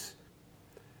is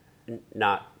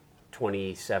not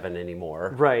 27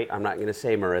 anymore. Right. I'm not going to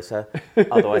say Marissa,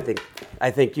 although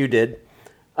I think you did.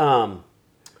 And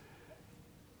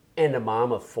a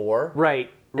mom of 4. Right.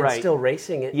 And right. still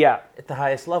racing it at the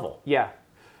highest level. Yeah.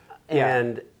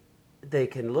 And they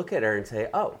can look at her and say,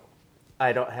 oh,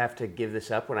 I don't have to give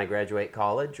this up when I graduate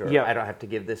college, or I don't have to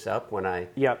give this up when I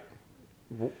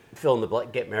fill in the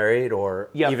blank, get married,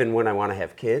 or even when I want to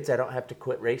have kids. I don't have to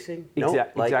quit racing.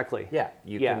 Exactly. Yeah,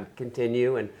 you can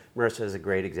continue, and Marissa is a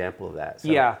great example of that. So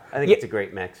I think it's a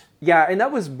great mix. Yeah, and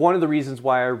that was one of the reasons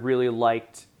why I really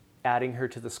liked adding her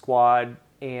to the squad.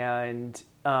 And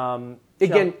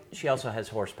again, she also has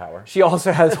horsepower.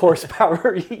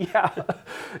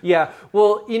 Yeah.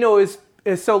 Well,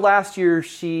 so last year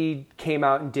she came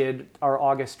out and did our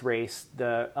August race,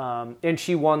 and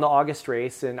she won the August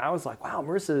race, and I was like, wow,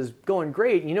 Marissa's going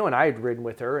great, and I had ridden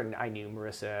with her, and I knew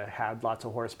Marissa had lots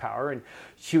of horsepower, and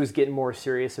she was getting more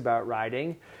serious about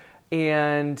riding,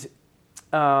 and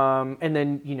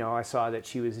then I saw that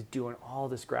she was doing all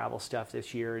this gravel stuff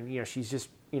this year, and she's just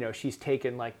she's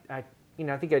taken like I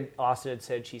think Austin had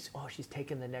said she's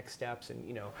taken the next steps,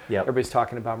 and everybody's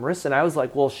talking about Marissa, and I was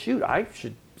like, well, shoot, I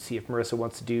should see if Marissa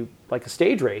wants to do like a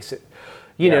stage race,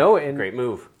 and great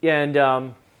move. And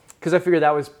because I figured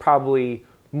that was probably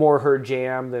more her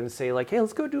jam than say like, hey,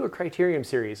 let's go do a criterium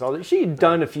series. Although she'd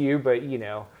done a few, but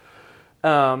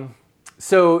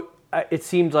so it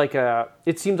seemed like a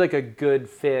good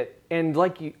fit, and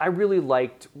I really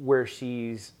liked where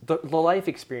the life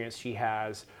experience she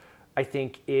has. I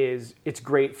think it's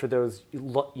great for those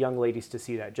young ladies to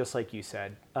see that, just like you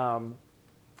said.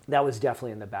 That was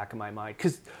definitely in the back of my mind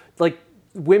because, like,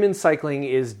 women's cycling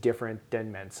is different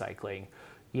than men's cycling.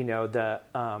 You know,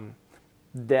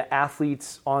 the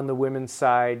athletes on the women's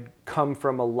side come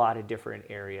from a lot of different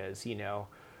areas. You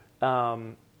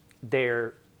know,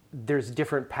 there's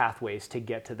different pathways to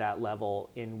get to that level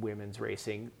in women's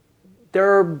racing.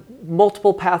 There are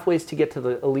multiple pathways to get to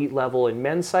the elite level in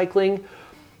men's cycling,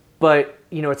 but,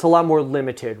 you know, it's a lot more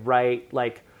limited, right?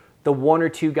 Like the one or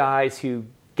two guys who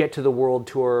get to the world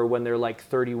tour when they're like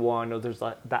 31, or there's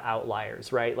the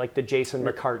outliers, right? Like the Jason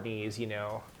McCartneys, you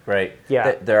know. Right.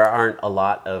 Yeah. There aren't a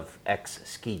lot of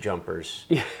ex-ski jumpers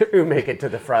who make it to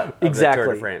the front of the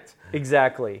Tour de France.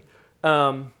 Exactly.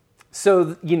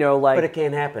 So, you know, like... But it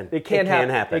can happen. It can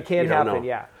happen. It can happen,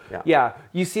 yeah.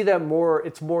 You see that more,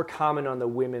 it's more common on the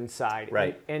women's side.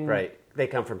 Right, right. They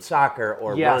come from soccer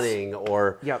or running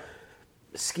or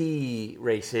ski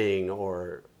racing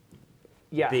or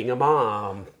being a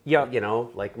mom. You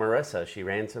know, like Marissa, she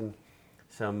ran some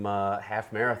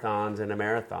half marathons and a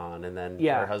marathon, and then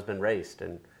her husband raced.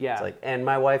 And it's like, and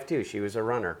my wife too, she was a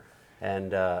runner.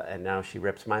 And now she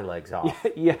rips my legs off,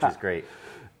 which is great.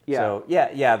 Yeah. So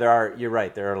you're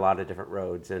right. There are a lot of different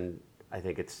roads, and I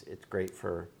think it's great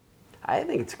for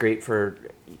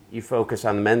you focus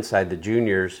on the men's side, the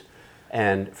juniors,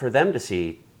 and for them to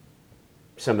see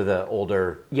some of the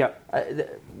older.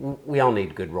 We all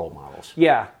need good role models.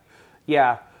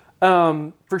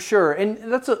 For sure, and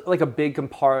that's a big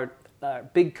component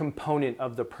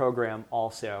of the program.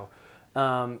 Also,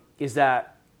 is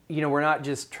that, you know, we're not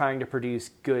just trying to produce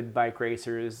good bike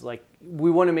racers. Like,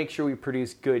 we want to make sure we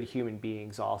produce good human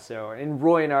beings also. And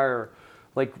Roy and I are,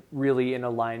 like, really in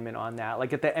alignment on that.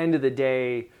 Like, at the end of the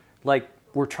day, like,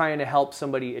 we're trying to help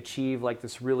somebody achieve, like,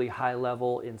 this really high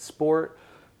level in sport.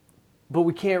 But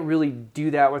we can't really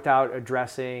do that without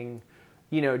addressing,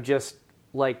 you know, just,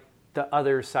 like, the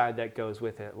other side that goes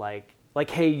with it. Like,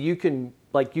 hey, you can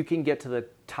get to the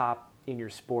top in your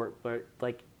sport, but,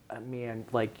 like, man,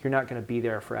 like, you're not going to be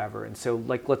there forever. And so,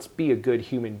 like, let's be a good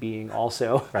human being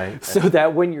also. Right. So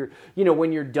that when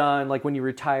you're done, like when you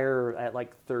retire at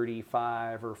like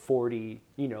 35 or 40,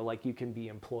 you know, like, you can be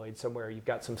employed somewhere. You've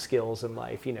got some skills in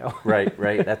life, you know. Right.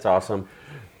 That's awesome.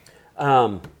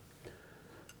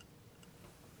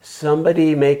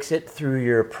 Somebody makes it through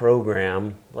your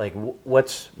program. Like,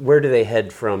 where do they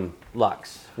head from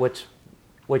LUX? What's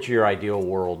your ideal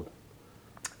world?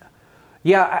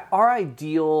 Yeah, our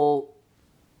ideal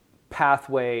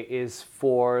pathway is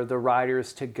for the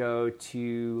riders to go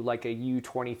to like a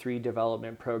U23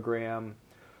 development program,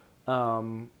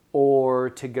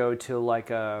 or to go to like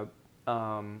a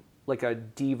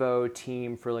Devo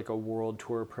team for like a world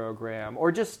tour program,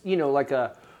 or just, you know, like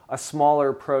a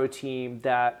smaller pro team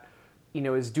that, you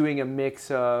know, is doing a mix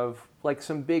of like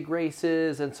some big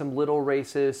races and some little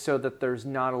races, so that there's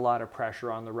not a lot of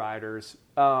pressure on the riders.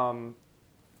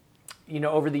 You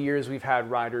know, over the years, we've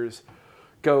had riders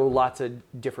go lots of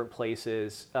different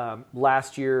places.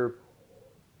 Last year,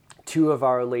 two of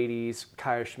our ladies,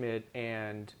 Kaya Schmidt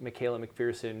and Michaela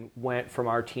McPherson, went from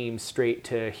our team straight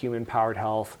to Human Powered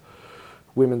Health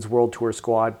Women's World Tour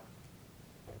Squad.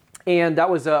 And that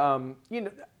was a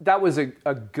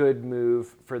good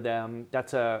move for them.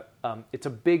 It's a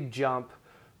big jump,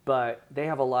 but they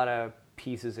have a lot of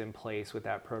pieces in place with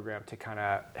that program to kind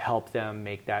of help them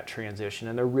make that transition,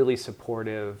 and they're really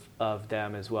supportive of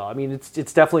them as well. I mean, it's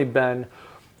definitely been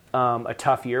a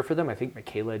tough year for them. I think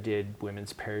Michaela did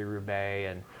women's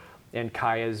Paris-Roubaix, and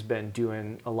Kaya's been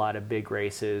doing a lot of big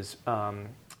races.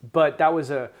 But that was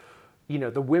the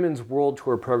women's world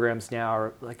tour programs now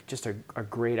are like just a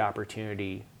great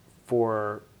opportunity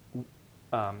for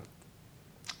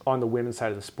on the women's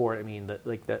side of the sport. I mean,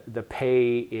 the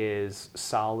pay is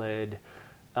solid.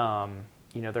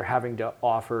 You know, they're having to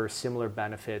offer similar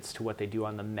benefits to what they do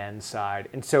on the men's side.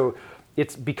 And so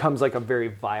it becomes like a very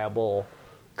viable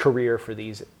career for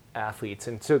these athletes.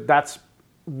 And so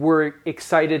we're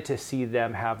excited to see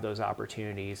them have those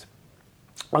opportunities.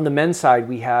 On the men's side,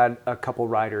 we had a couple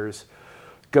riders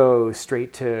go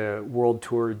straight to World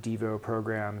Tour Devo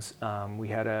programs. We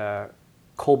had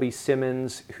Colby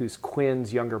Simmons, who's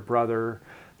Quinn's younger brother.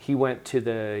 He went to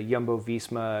the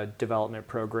Jumbo-Visma development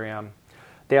program.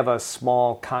 They have a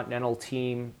small continental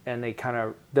team, and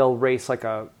they'll race like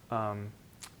a kind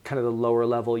of the lower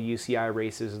level UCI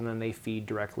races, and then they feed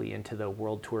directly into the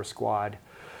World Tour squad.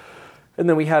 And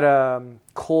then we had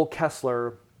Cole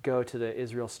Kessler go to the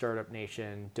Israel Startup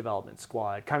Nation development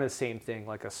squad. Kind of the same thing,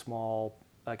 like a small,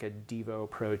 like a Devo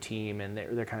pro team, and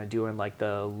they're kind of doing like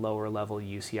the lower level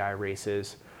UCI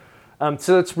races.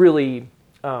 So it's really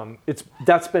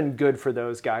that's been good for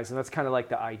those guys, and that's kind of like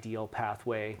the ideal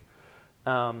pathway.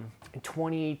 In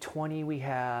 2020, we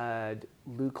had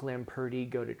Luke Lamperti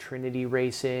go to Trinity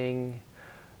Racing.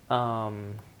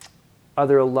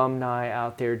 Other alumni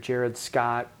out there, Jared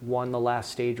Scott won the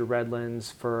last stage of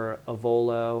Redlands for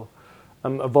Avolo.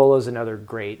 Avolo is another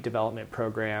great development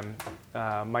program.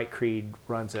 Mike Creed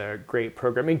runs a great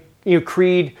program. I mean,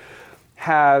 Creed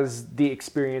has the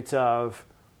experience of,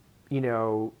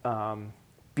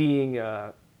 being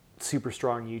a super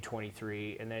strong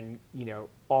U23, and then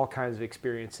all kinds of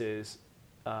experiences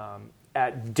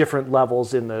at different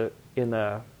levels in the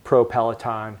pro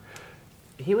peloton.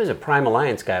 He was a Prime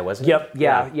Alliance guy, wasn't he? Yep.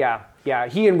 Yeah.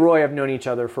 He and Roy have known each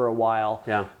other for a while.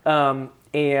 Yeah. I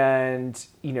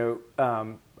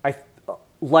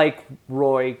like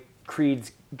Roy.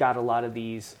 Creed's got a lot of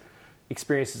these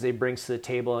experiences he brings to the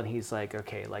table, and he's like,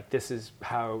 okay, like this is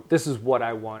what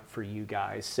I want for you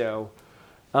guys. So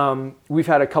we've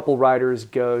had a couple riders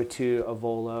go to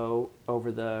Avolo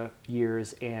over the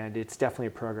years, and it's definitely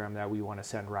a program that we want to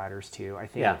send riders to. I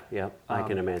think. Yeah, I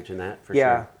can imagine that for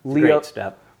sure. It's a great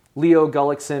step. Leo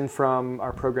Gullickson from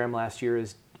our program last year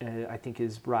is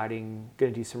riding,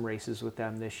 going to do some races with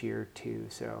them this year too.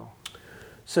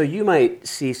 So you might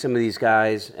see some of these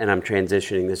guys, and I'm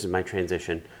transitioning. This is my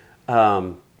transition.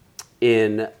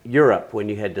 In Europe, when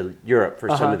you head to Europe for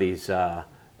some of these,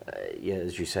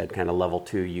 as you said, kind of level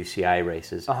 2 UCI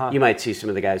races, you might see some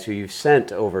of the guys who you've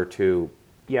sent over to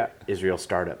Israel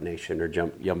Startup Nation or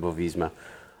Jumbo Visma.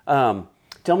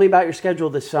 Tell me about your schedule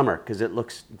this summer, because it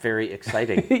looks very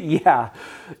exciting. I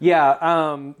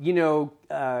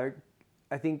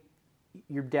think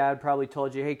your dad probably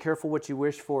told you, hey, careful what you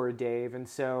wish for, Dave. And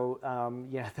so,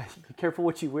 careful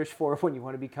what you wish for when you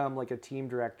want to become like a team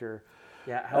director.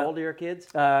 Yeah. How old are your kids?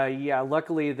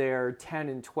 Luckily they're 10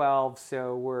 and 12.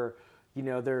 So we're,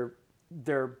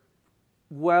 they're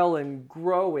well and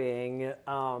growing.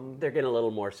 They're getting a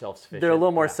little more self-sufficient. They're a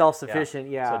little more self-sufficient.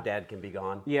 Yeah. So dad can be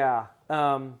gone. Yeah.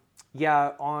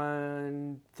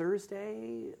 On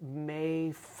Thursday,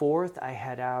 May 4th, I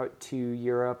head out to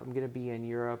Europe. I'm going to be in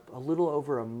Europe a little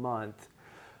over a month.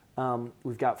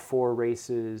 We've got 4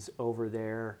 races over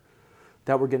there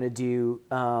that we're going to do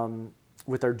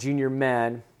with our junior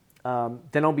men.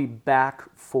 Then I'll be back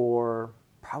for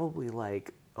probably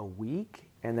like a week,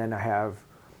 and then I have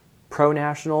pro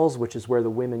nationals, which is where the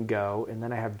women go, and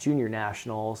then I have junior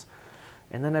nationals,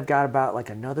 and then I've got about like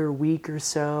another week or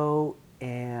so,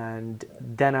 and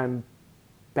then I'm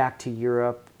back to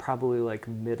Europe probably like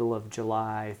middle of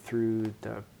July through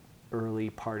the early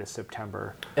part of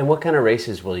September. And what kind of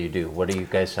races will you do? What are you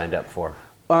guys signed up for?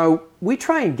 We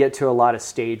try and get to a lot of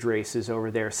stage races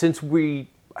over there, since we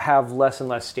have less and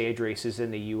less stage races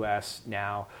in the U.S.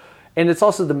 now, and it's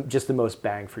also just the most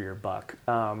bang for your buck.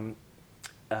 5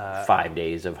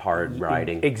 days of hard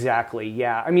riding. Exactly,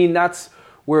 yeah. I mean, that's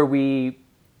where we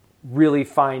really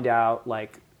find out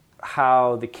like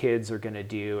how the kids are going to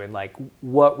do and like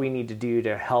what we need to do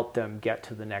to help them get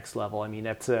to the next level. I mean,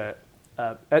 that's a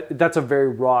very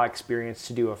raw experience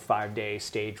to do a 5-day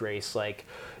stage race. Like,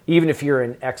 even if you're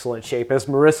in excellent shape, as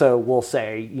Marissa will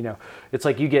say, it's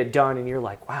like you get done and you're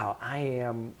like, wow, I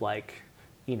am wrecked.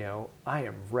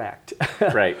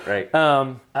 Right.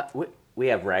 We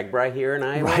have Ragbri here in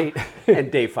Iowa, right? And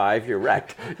day 5, you're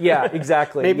wrecked. Yeah,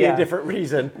 exactly. Maybe a different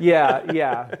reason.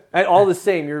 Yeah. And all the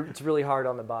same, it's really hard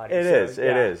on the body. It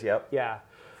is. Yep. Yeah,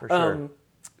 for sure.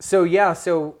 So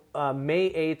May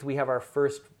 8th, we have our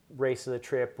first race of the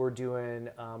trip. We're doing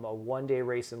a 1-day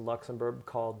race in Luxembourg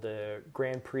called the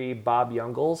Grand Prix Bob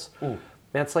Jungels.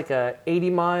 That's like a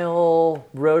 80-mile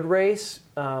road race,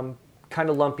 kind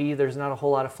of lumpy. There's not a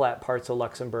whole lot of flat parts of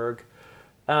Luxembourg.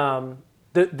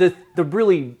 The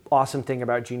really awesome thing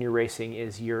about junior racing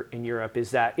in Europe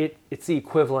is that it's the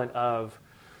equivalent of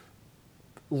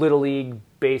Little League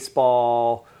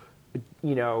baseball,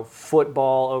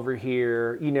 football over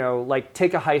here, like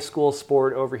take a high school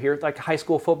sport over here, like high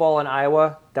school football in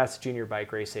Iowa, that's junior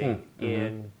bike racing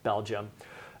in Belgium.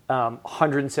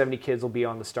 170 kids will be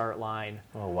on the start line.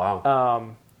 Oh,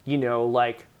 wow.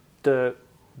 Like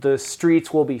the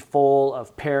streets will be full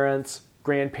of parents,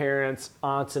 grandparents,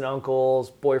 aunts and uncles,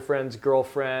 boyfriends,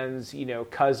 girlfriends,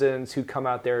 cousins who come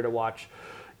out there to watch,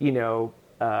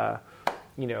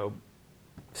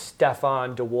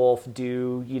 Stefan de Wolf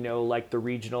do, like the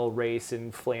regional race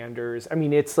in Flanders. I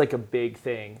mean, it's like a big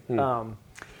thing.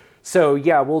 So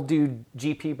yeah, we'll do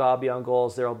GP Bob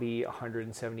Jungels. There'll be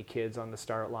 170 kids on the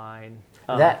start line.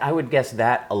 That I would guess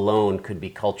that alone could be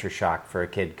culture shock for a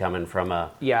kid coming from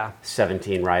a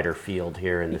 17 rider field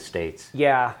here in the States.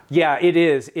 Yeah, it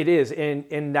is,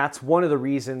 and that's one of the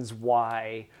reasons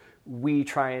why we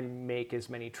try and make as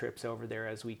many trips over there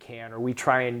as we can, or we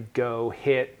try and go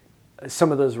hit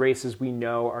some of those races we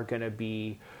know are going to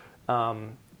be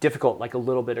difficult, like a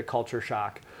little bit of culture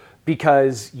shock,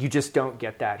 because you just don't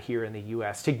get that here in the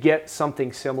U.S. To get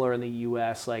something similar in the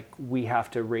U.S., like we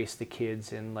have to race the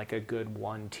kids in like a good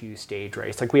 1-2 stage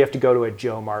race. Like we have to go to a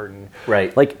Joe Martin.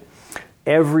 Right. Like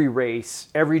every race,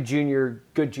 every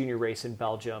good junior race in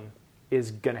Belgium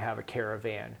is going to have a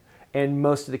caravan. And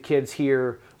most of the kids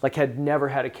here like had never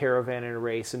had a caravan in a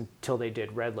race until they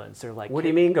did Redlands. They're like, what do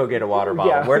you mean go get a water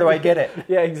bottle? Yeah. Where do I get it?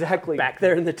 Yeah, exactly. Back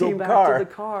there in the team Go back car. to the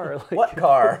car. Like, what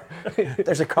car?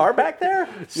 There's a car back there?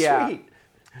 Yeah. Sweet.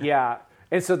 Yeah.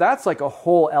 And so that's like a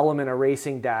whole element of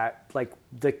racing that like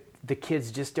the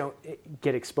kids just don't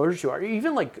get exposure to. Or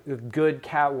even like good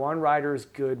Cat 1 riders,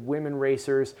 good women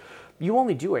racers, you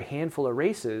only do a handful of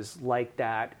races like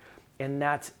that, and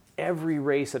that's every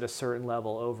race at a certain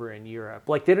level over in Europe.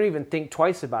 Like they don't even think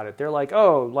twice about it. They're like,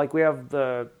 oh, like we have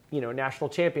the, national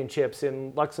championships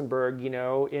in Luxembourg,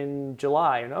 in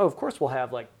July. And oh, of course we'll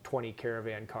have like 20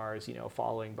 caravan cars,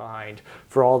 following behind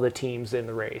for all the teams in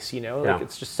the race, like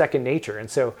it's just second nature. And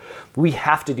so we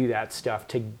have to do that stuff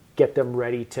to get them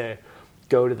ready to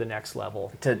go to the next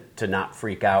level. To not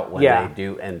freak out when they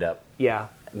do end up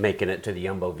making it to the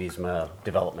Jumbo-Visma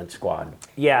development squad.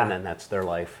 Yeah. And then that's their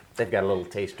life. They've got a little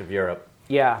taste of Europe.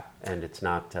 Yeah. And it's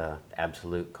not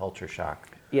absolute culture shock.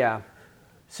 Yeah.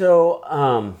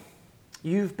 So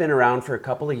you've been around for a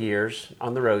couple of years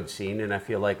on the road scene, and I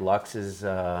feel like Lux is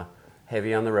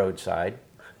heavy on the road side.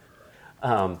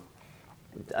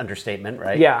 Understatement,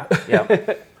 right? Yeah.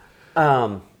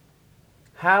 Yeah.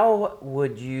 How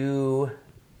would you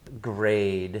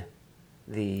grade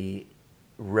the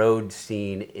road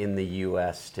scene in the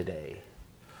U.S. today?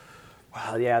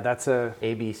 Well, yeah, that's a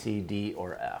A, B, C, D,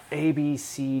 or F. A, B,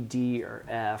 C, D, or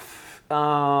F.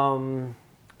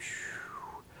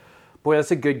 Boy,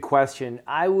 that's a good question.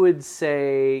 I would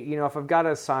say, if I've got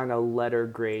to assign a letter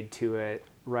grade to it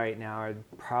right now,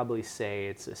 I'd probably say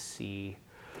it's a C.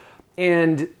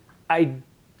 And I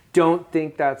don't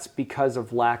think that's because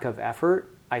of lack of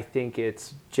effort. I think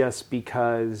it's just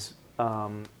because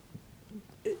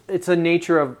it's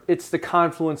the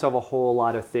confluence of a whole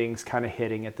lot of things kind of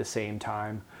hitting at the same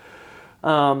time.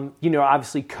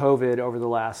 Obviously COVID over the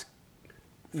last...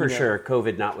 For sure,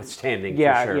 COVID notwithstanding,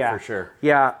 for sure.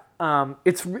 Yeah,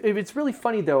 it's really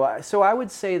funny though. So I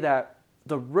would say that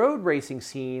the road racing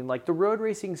scene,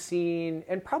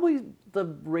 and probably the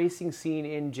racing scene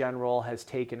in general, has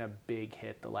taken a big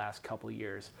hit the last couple of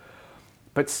years.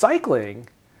 But cycling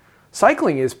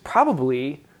is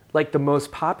probably like the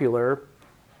most popular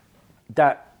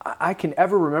that I can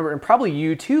ever remember, and probably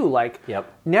you too. Like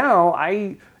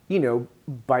now,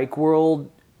 Bike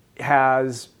World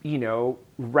has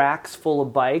racks full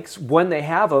of bikes when they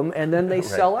have them, and then they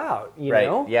sell out. You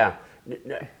know, yeah.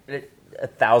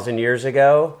 1,000 years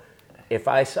ago, if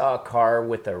I saw a car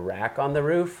with a rack on the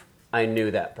roof, I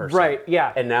knew that person. Right.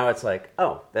 Yeah. And now it's like,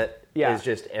 oh, that is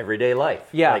just everyday life.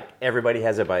 Yeah. Like everybody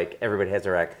has a bike, everybody has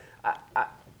a rack.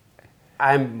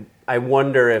 I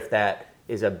wonder if that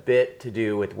is a bit to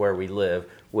do with where we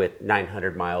live, with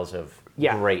 900 miles of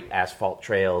great asphalt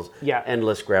trails,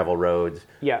 endless gravel roads.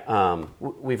 Yeah.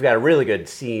 We've got a really good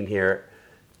scene here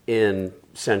in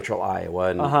central Iowa,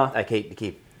 and I hate to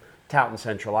keep touting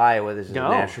central Iowa. This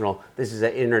is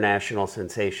an international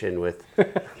sensation with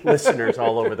listeners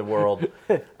all over the world.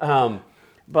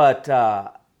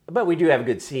 But we do have a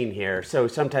good scene here, so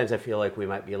sometimes I feel like we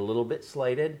might be a little bit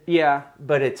slighted. Yeah.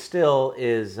 But it still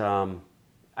is,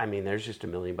 there's just a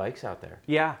million bikes out there.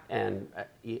 Yeah. And,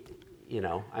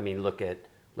 look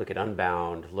at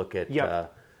Unbound, look at, the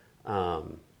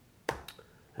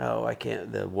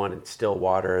one in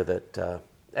Stillwater that, the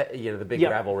big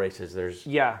gravel races, there's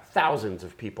thousands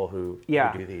of people who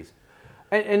do these.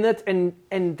 And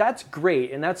that's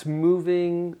great, and that's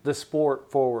moving the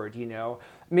sport forward,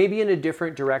 maybe in a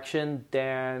different direction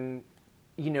than,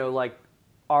 like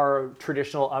our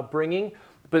traditional upbringing,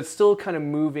 but still kind of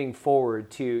moving forward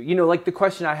to, like the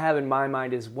question I have in my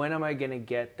mind is, when am I going to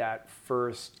get that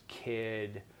first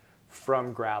kid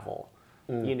from gravel,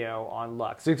 on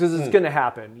Lux? Because it's going to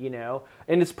happen,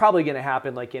 and it's probably going to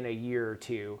happen like in a year or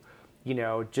two.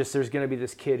 Just there's going to be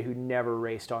this kid who never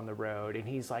raced on the road, and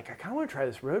he's like, I kind of want to try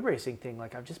this road racing thing.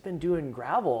 Like, I've just been doing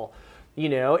gravel,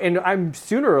 and I'm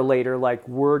sooner or later, like,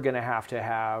 we're going to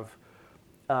have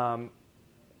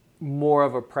more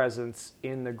of a presence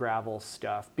in the gravel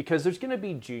stuff, because there's going to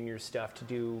be junior stuff to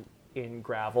do in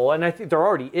gravel. And I think there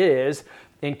already is,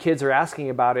 and kids are asking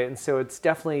about it. And so it's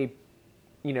definitely,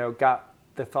 got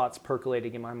the thoughts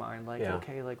percolating in my mind, like,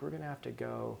 okay, like we're going to have to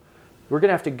go we're going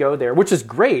to have to go there, which is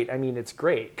great. I mean, it's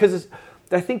great because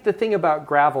I think the thing about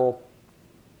gravel,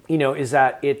 is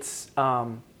that it's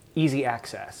easy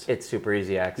access. It's super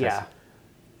easy access. Yeah.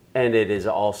 And it is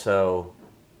also,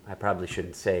 I probably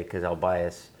shouldn't say because I'll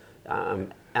bias.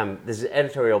 This is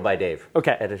editorial by Dave.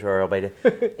 Okay. Editorial by Dave.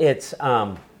 It's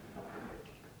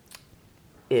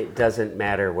it doesn't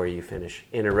matter where you finish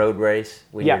in a road race.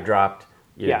 When you're dropped,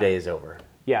 your day is over.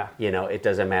 Yeah. It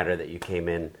doesn't matter that you came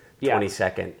in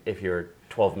 22nd if you're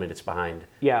 12 minutes behind.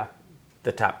 Yeah.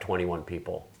 The top 21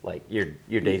 people. Like your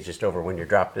day's just over when you're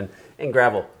dropped in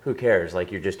gravel. Who cares?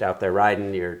 Like you're just out there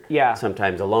riding. You're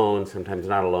sometimes alone, sometimes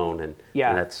not alone, and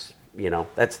that's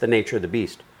that's the nature of the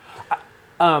beast.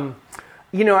 I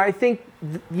think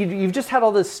you've just had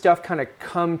all this stuff kind of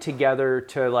come together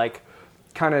to like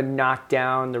kind of knock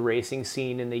down the racing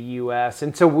scene in the U.S.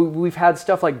 And so we've had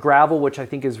stuff like gravel, which I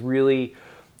think is really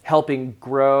helping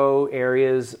grow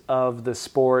areas of the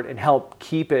sport and help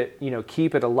keep it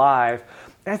alive.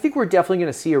 And I think we're definitely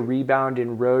going to see a rebound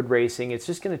in road racing. It's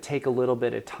just going to take a little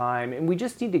bit of time, and we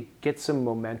just need to get some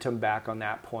momentum back on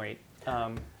that point.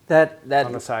 On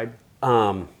the side.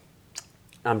 I'm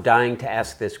dying to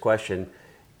ask this question.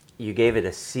 You gave it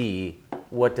a C.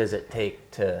 What does it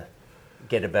take to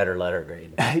get a better letter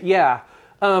grade? Yeah.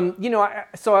 I'd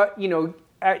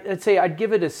say I'd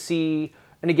give it a C.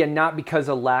 And again, not because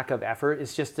of lack of effort.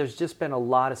 It's just there's just been a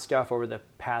lot of stuff over the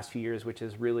past few years which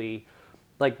has really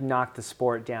like knocked the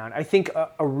sport down. I think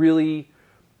a really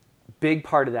big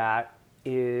part of that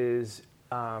is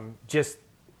just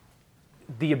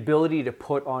the ability to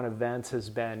put on events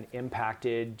has been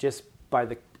impacted just by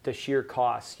the sheer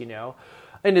costs,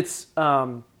 and it's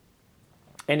how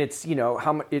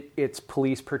much it's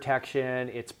police protection,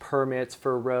 it's permits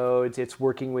for roads, it's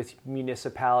working with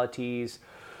municipalities.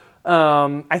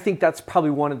 I think that's probably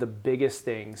one of the biggest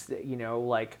things that,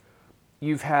 like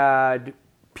you've had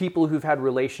people who've had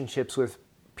relationships with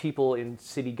people in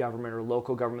city government or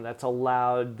local government that's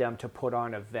allowed them to put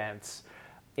on events,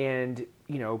 and,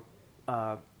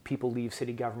 people leave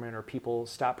city government or people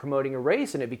stop promoting a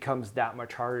race and it becomes that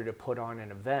much harder to put on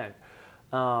an event.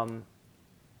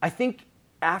 I think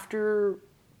after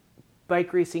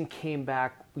bike racing came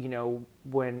back,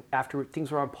 after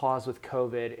things were on pause with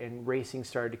COVID and racing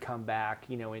started to come back,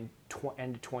 in end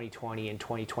of 2020 and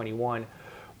 2021,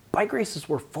 bike races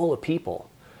were full of people,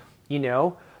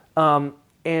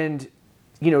 and,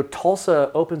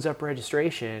 Tulsa opens up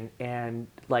registration and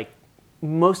like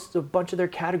a bunch of their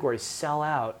categories sell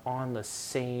out on the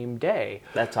same day.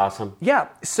 That's awesome. Yeah.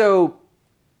 So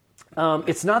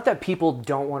it's not that people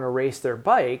don't want to race their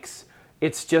bikes.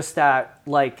 It's just that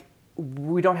like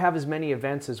we don't have as many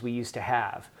events as we used to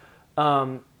have.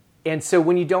 And so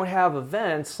when you don't have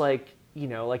events, like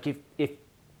if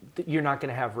you're not going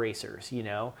to have racers,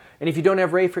 and if you don't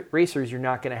have racers, you're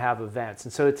not going to have events.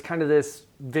 And so it's kind of this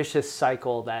vicious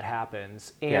cycle that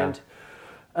happens. And,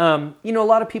 a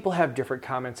lot of people have different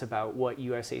comments about what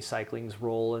USA Cycling's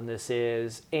role in this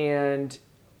is. And,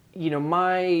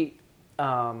 my,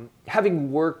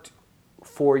 having worked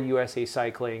for USA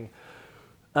Cycling,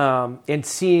 and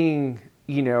seeing,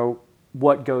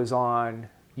 what goes on,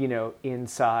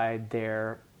 inside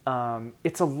there,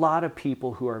 it's a lot of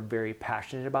people who are very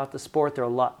passionate about the sport. They're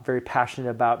very passionate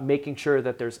about making sure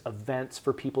that there's events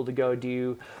for people to go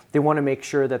do. They want to make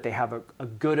sure that they have a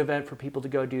good event for people to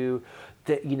go do.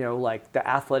 That, like the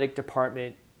athletic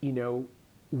department,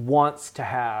 wants to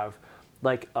have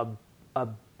like a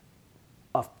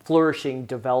flourishing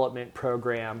development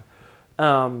program.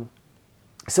 So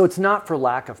it's not for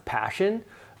lack of passion.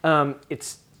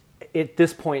 It's at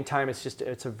this point in time,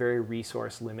 it's a very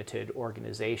resource limited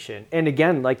organization. And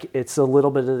again, like it's a little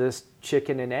bit of this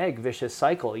chicken and egg vicious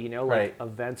cycle, like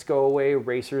events go away,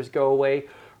 racers go away.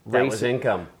 That was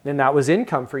income. And that was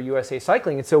income for USA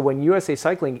Cycling. And so when USA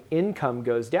Cycling income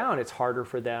goes down, it's harder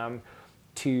for them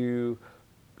to,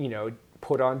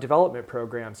 put on development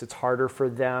programs. It's harder for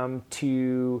them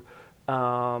to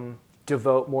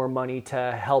devote more money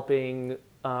to helping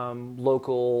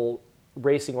local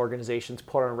racing organizations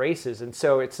put on races. And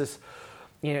so it's this,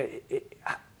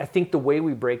 I think the way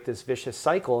we break this vicious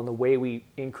cycle and the way we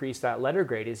increase that letter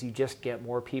grade is you just get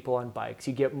more people on bikes.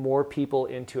 You get more people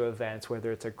into events,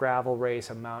 whether it's a gravel race,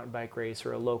 a mountain bike race,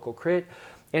 or a local crit.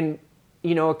 And,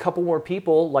 a couple more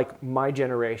people like my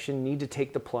generation need to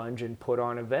take the plunge and put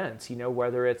on events,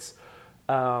 whether it's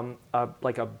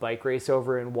like a bike race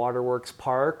over in Waterworks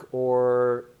Park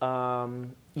or,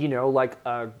 like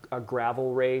a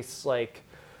gravel race, like,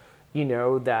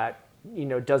 that,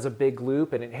 does a big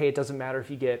loop and it doesn't matter if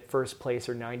you get first place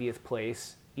or 90th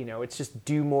place, it's just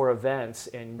do more events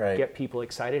and get people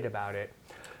excited about it.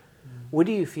 What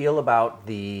do you feel about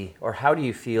how do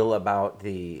you feel about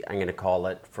I'm going to call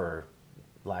it, for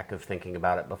lack of thinking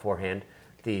about it beforehand,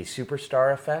 the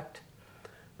superstar effect?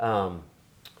 And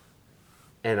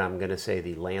I'm going to say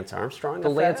the Lance Armstrong effect. The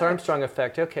Lance Armstrong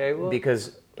effect, okay. Well,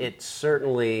 because it's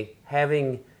certainly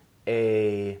having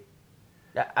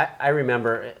I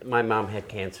remember my mom had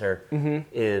cancer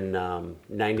in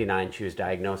 99. She was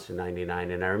diagnosed in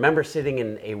 99. And I remember sitting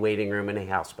in a waiting room in a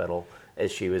hospital as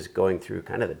she was going through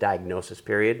kind of the diagnosis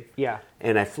period. Yeah.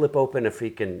 And I flip open a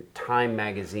freaking Time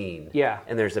magazine. Yeah.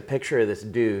 And there's a picture of this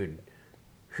dude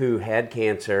who had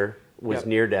cancer, was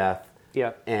near death.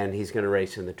 Yep. And he's going to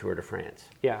race in the Tour de France.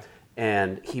 Yeah.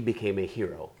 And he became a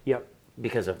hero. Yep.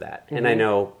 Because of that. And I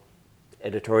know,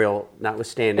 editorial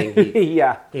notwithstanding,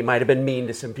 he might have been mean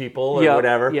to some people or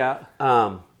whatever. Yeah.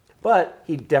 But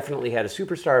he definitely had a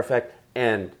superstar effect.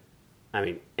 And, I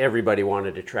mean, everybody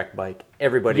wanted a Trek bike.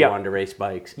 Everybody wanted to race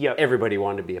bikes. Yep. Everybody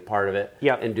wanted to be a part of it.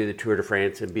 Yep. And do the Tour de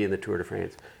France and be in the Tour de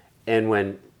France. And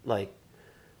when,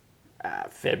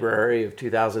 February of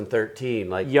 2013,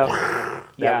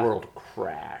 that world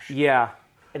crashed. Yeah.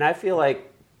 And I feel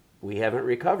like we haven't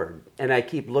recovered. And I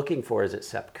keep looking for, is it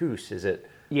Sepp Kuss? Is it...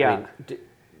 Yeah. I mean,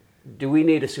 do we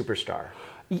need a superstar?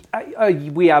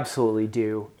 We absolutely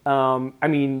do. I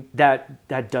mean,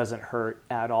 that doesn't hurt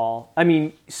at all. I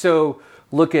mean, so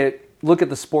look at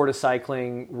the sport of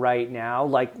cycling right now.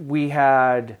 Like, we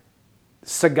had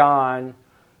Sagan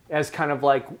as kind of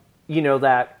like,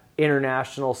 that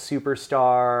international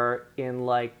superstar in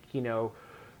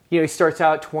he starts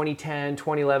out 2010,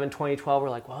 2011, 2012. We're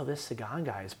like, wow, this Sagan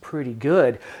guy is pretty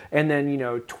good. And then,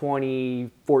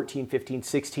 2014, 15,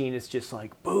 16, it's just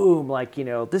like, boom,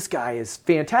 this guy is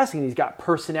fantastic. And he's got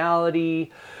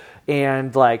personality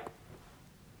and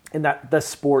that the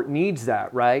sport needs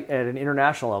that, right? At an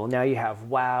international level. Now you have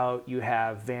Wout, you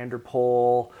have Van der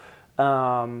Poel,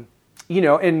 and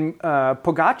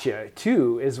Pogacar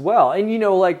too as well. And,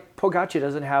 Pogacar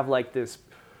doesn't have this,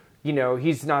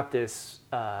 he's not this,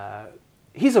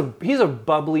 he's a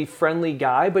bubbly, friendly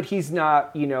guy, but he's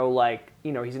not, he's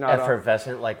not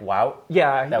effervescent like Wout.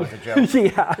 Yeah, that was a joke.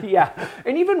 yeah,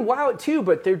 and even Wout too.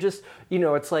 But they're just,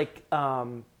 it's like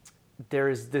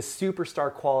there's this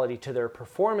superstar quality to their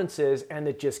performances, and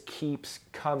it just keeps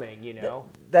coming.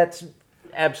 That's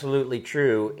absolutely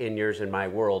true in yours and my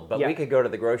world. But we could go to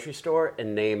the grocery store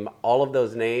and name all of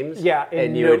those names. Yeah,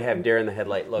 and you would have deer in the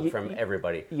headlight look from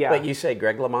everybody. Yeah. But you say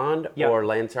Greg LeMond or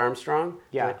Lance Armstrong.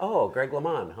 Yeah. Like, oh, Greg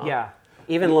LeMond. Huh? Yeah.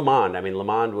 Even LeMond. I mean,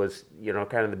 LeMond was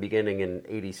kind of the beginning in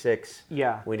 '86.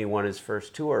 Yeah. When he won his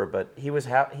first tour, but he was.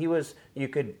 You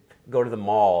could go to the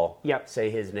mall. Yep.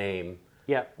 Say his name.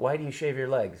 Yeah. Why do you shave your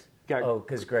legs? Oh,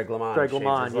 because Greg LeMond shaves his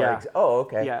legs. Yeah. Oh,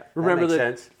 okay. Yeah.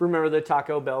 Remember the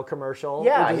Taco Bell commercial?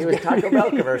 Yeah, he was Taco Bell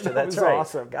commercial. That's right.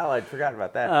 Awesome. God, I forgot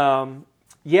about that.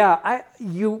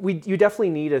 You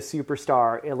definitely need a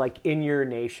superstar in your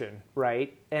nation,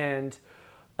 right? And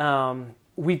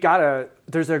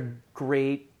there's a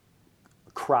great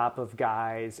crop of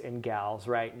guys and gals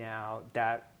right now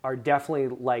that are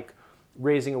definitely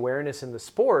raising awareness in the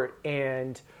sport,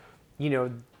 and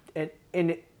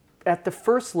at the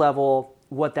first level,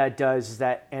 what that does is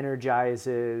that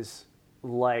energizes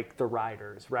the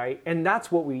riders, right? And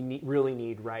that's what we really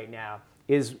need right now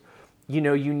is, you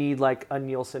need a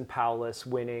Nielsen Paulus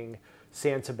winning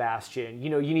San Sebastian.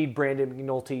 You need Brandon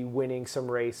McNulty winning some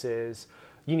races.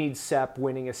 You need Sepp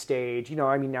winning a stage.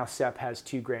 Now Sepp has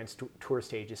 2 Grand Tour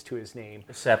stages to his name.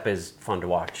 Sepp is fun to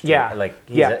watch. Too. Yeah.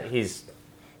 He's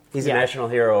a national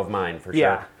hero of mine for sure.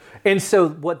 Yeah. And so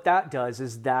what that does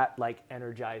is that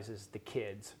energizes the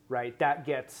kids, right? That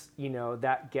gets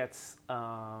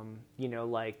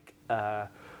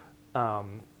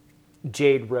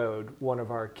Jade Road, one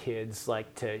of our kids,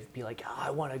 to be I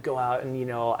want to go out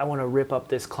and I want to rip up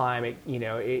this climb.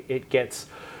 It gets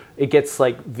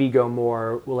Vigo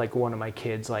Moore, one of my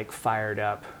kids, fired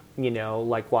up.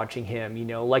 Watching him.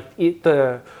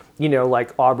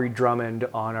 Aubrey Drummond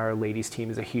on our ladies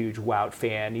team is a huge Wout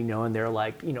fan, and they're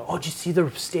oh, did you see the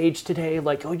stage today?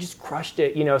 Oh, he just crushed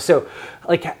it, So,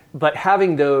 but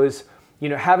having those,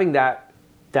 having that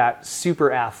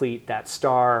super athlete, that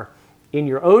star in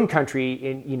your own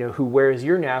country, who wears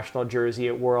your national jersey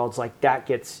at Worlds, that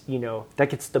gets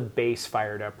the base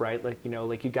fired up, right?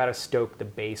 You got to stoke the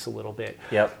base a little bit.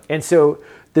 Yep. And so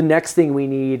the next thing we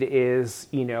need is,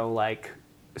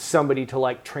 somebody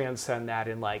to transcend that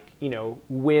and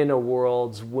win a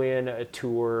Worlds, win a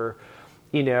tour,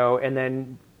 and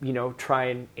then try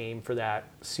and aim for that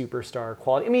superstar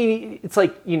quality. I mean, it's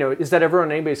is that ever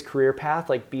on anybody's career path?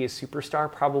 Be a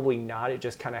superstar? Probably not. It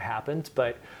just kind of happens.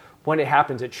 But when it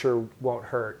happens, it sure won't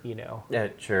hurt, Yeah,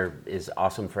 it sure is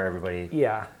awesome for everybody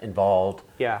Yeah. involved.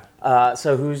 Yeah.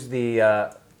 So who's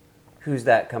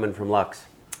that coming from Lux?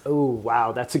 Oh,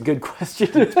 wow, that's a good question.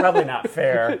 It's probably not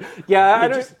fair. Yeah, I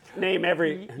don't just name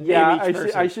every. Yeah, name each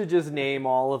person. I should just name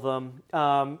all of them.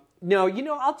 No,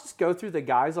 I'll just go through the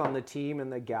guys on the team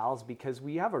and the gals because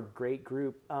we have a great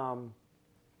group.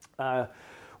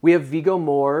 We have Vigo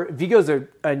Moore. Vigo's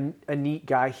a neat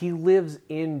guy. He lives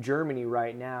in Germany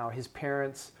right now. His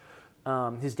parents,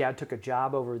 his dad took a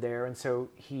job over there, and so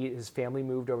his family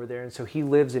moved over there, and so he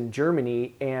lives in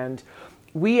Germany. And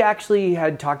we actually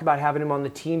had talked about having him on the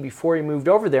team before he moved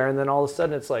over there, and then all of a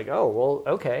sudden it's like, oh, well,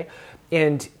 okay.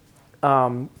 And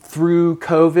through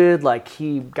COVID, like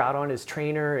he got on his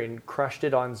trainer and crushed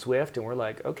it on Zwift, and we're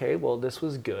like, okay, well, this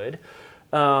was good.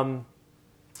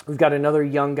 We've got another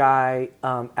young guy,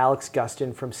 Alex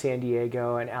Gustin from San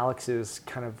Diego, and Alex is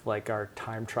kind of like our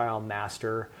time trial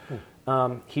master.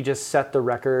 He just set the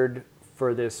record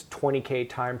for this 20K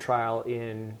time trial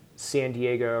in San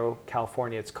Diego,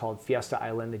 California. It's called Fiesta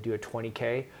Island. They do a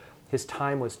 20K. His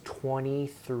time was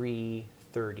 23:30.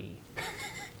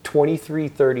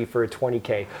 23:30 for a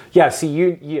 20K. Yeah, see,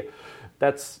 you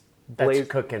that's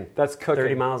cooking. That's cooking.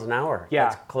 30 miles an hour. Yeah.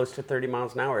 That's close to 30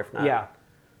 miles an hour, if not. Yeah.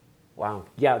 Wow.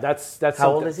 Yeah, that's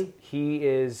How old is he?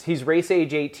 He's race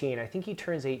age 18. I think he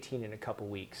turns 18 in a couple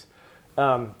weeks.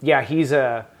 Yeah, he's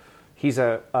a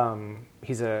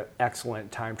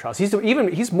excellent time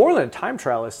trialist. He's more than a time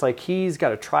trialist. Like he's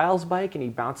got a trials bike and he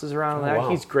bounces around on that. Wow.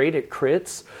 He's great at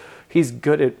crits. He's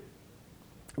good at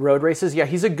road races. Yeah,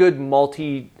 he's a good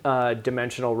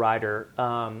multi-dimensional rider,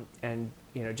 and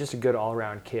just a good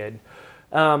all-around kid.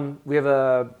 We have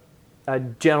a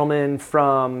gentleman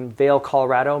from Vail,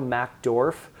 Colorado, Mac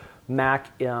Dorff.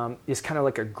 Mac is kind of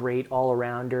like a great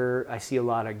all-arounder. I see a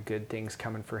lot of good things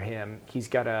coming for him. He's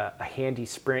got a handy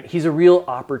sprint. He's a real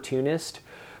opportunist.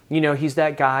 He's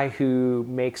that guy who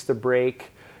makes the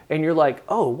break, and you're like,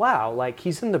 oh, wow, like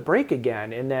he's in the break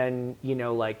again. And then,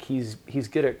 like he's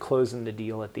good at closing the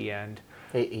deal at the end.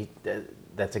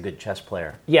 That's a good chess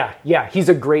player. Yeah, he's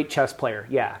a great chess player.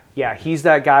 Yeah, he's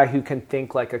that guy who can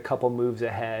think like a couple moves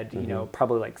ahead,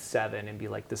 probably like 7 and be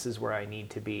like, this is where I need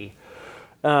to be.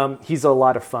 He's a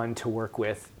lot of fun to work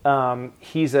with.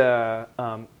 He's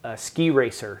a ski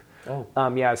racer. Oh.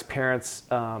 His parents,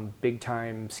 big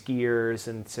time skiers.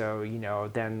 And so,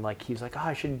 then like, he's like, oh,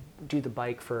 I should do the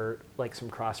bike for like some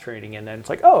cross training. And then it's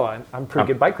like, oh, I'm a pretty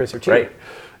good bike racer too. Right.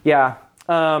 Yeah.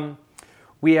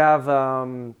 We have,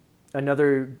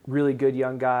 another really good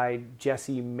young guy,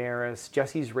 Jesse Maris.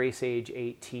 Jesse's race age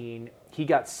 18. He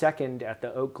got second at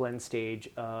the Oak Glen stage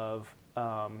of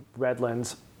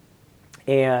Redlands.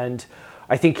 And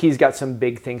I think he's got some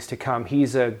big things to come.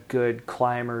 He's a good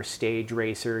climber, stage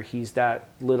racer. He's that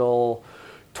little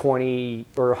 20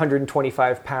 or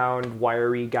 125 pound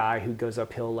wiry guy who goes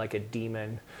uphill like a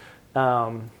demon.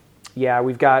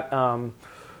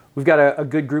 We've got a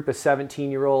good group of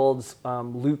 17-year-olds.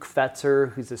 Luke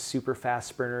Fetzer, who's a super fast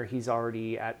sprinter. He's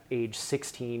already at age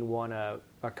 16 won a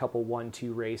couple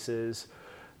 1-2 races.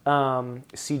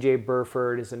 CJ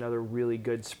Burford is another really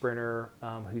good sprinter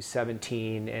who's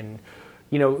 17. And,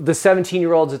 the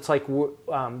 17-year-olds, it's like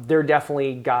they're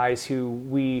definitely guys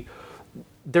who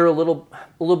they're a little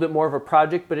bit more of a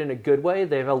project, but in a good way.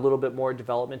 They have a little bit more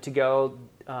development to go.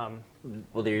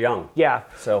 Well, they're young. Yeah.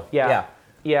 So, yeah.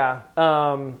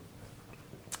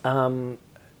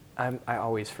 I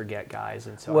always forget guys,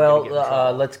 and so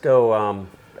let's go.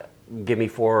 Give me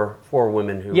four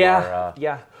women who are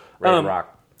ready to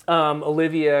rock.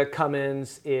 Olivia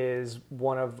Cummins is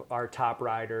one of our top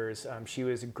riders. She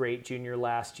was a great junior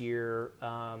last year.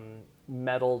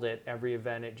 Medaled at every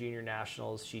event at Junior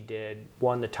Nationals. She did.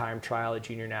 Won the time trial at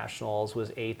Junior Nationals.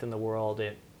 Was 8th in the world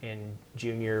in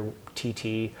junior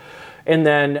TT, and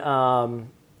then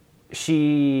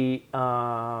she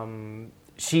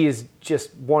is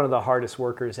just one of the hardest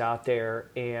workers out there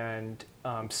and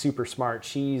super smart.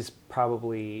 She's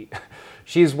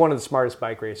one of the smartest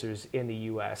bike racers in the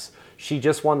U.S. She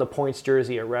just won the points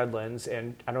jersey at Redlands,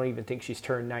 and I don't even think she's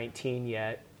turned 19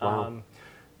 yet. Wow.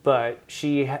 But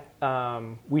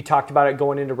we talked about it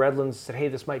going into Redlands, said, hey,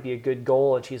 this might be a good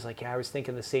goal. And she's like, yeah, I was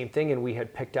thinking the same thing. And we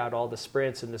had picked out all the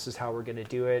sprints, and this is how we're going to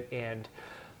do it. And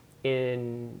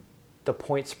in the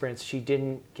point sprints, she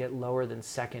didn't get lower than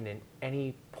second in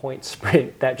any point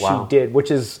sprint that she did,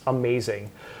 which is amazing.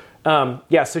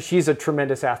 So she's a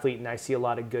tremendous athlete, and I see a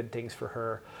lot of good things for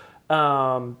her.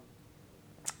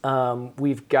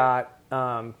 We've got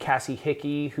Cassie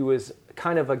Hickey, who was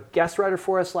kind of a guest rider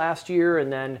for us last year, and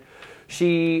then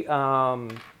she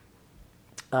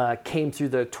came through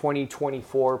the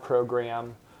 2024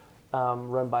 program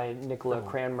run by Nicola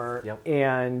Cranmer. Yep.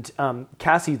 And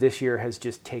Cassie this year has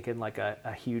just taken like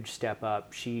a huge step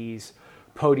up. She's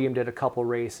podiumed at a couple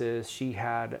races. She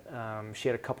had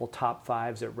a couple top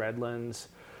fives at Redlands.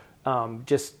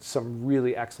 Just some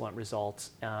really excellent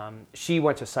results. She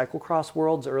went to Cyclocross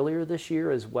Worlds earlier this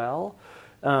year as well.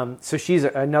 So she's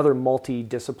another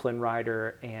multi-discipline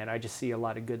rider, and I just see a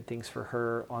lot of good things for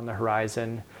her on the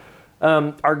horizon.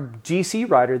 Our GC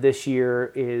rider this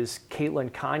year is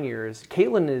Caitlin Conyers.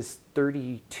 Caitlin is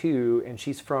 32, and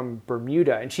she's from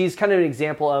Bermuda, and she's kind of an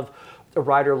example of a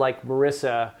rider like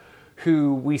Marissa,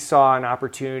 who we saw an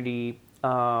opportunity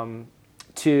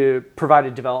to provide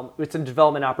a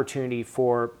development opportunity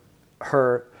for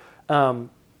her.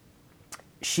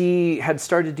 She had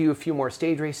started to do a few more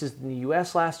stage races in the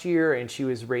U.S. last year, and she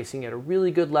was racing at a really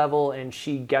good level, and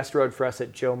she guest rode for us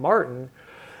at Joe Martin,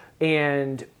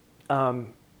 and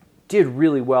did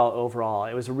really well overall.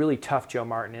 It was a really tough Joe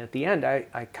Martin, and at the end,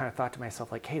 I kind of thought to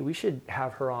myself, like, hey, we should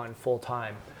have her on full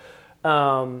time.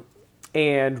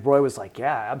 And Roy was like,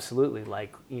 yeah, absolutely.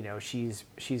 Like, you know, she's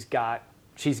got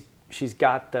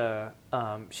the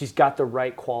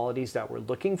right qualities that we're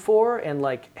looking for, and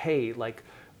like, hey, like,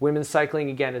 women's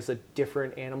cycling again is a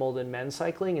different animal than men's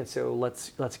cycling, and so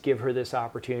let's give her this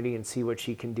opportunity and see what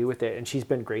she can do with it. And she's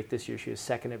been great this year. She was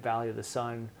second at Valley of the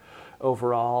Sun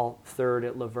overall, third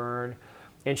at Laverne,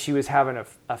 and she was having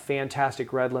a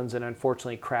fantastic Redlands, and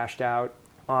unfortunately crashed out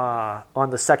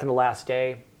on the second to last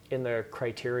day in the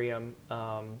criterium,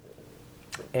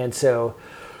 and so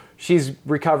she's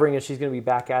recovering, and she's going to be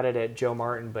back at it at Joe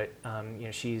Martin. But you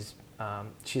know, she's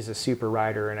a super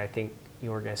rider, and I think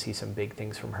we're going to see some big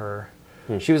things from her.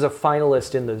 She was a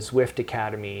finalist in the Zwift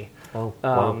Academy. Oh,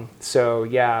 wow. So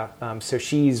yeah, so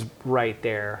she's right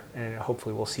there, and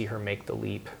hopefully we'll see her make the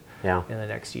leap in the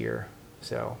next year.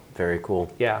 So very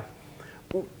cool. Yeah.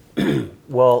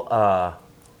 Well,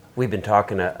 we've been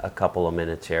talking a couple of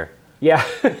minutes here. Yeah.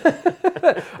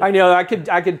 I know. I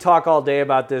could talk all day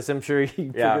about this. I'm sure you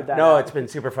figured that out. No, it's been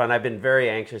super fun. I've been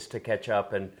very anxious to catch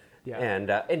up and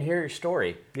hear your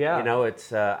story. Yeah. You know,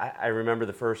 it's I remember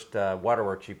the first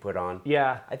Waterworks you put on.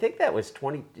 Yeah. I think that was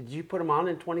 20. Did you put them on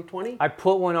in 2020? I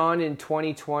put one on in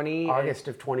 2020. August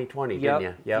of 2020, didn't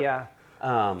you? Yep. Yeah.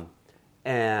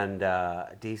 And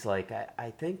Dee's like,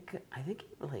 I think it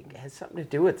like has something to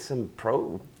do with some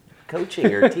pro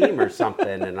coaching or team or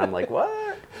something, and I'm like,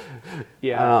 what?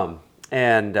 Yeah.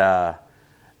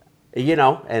 You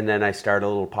know, and then I start a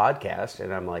little podcast,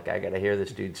 and I'm like, I got to hear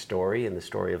this dude's story and the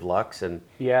story of Lux, and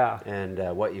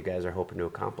what you guys are hoping to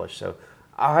accomplish. So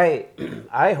I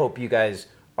hope you guys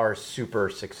are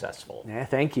super successful. Yeah,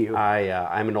 thank you.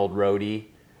 I'm an old roadie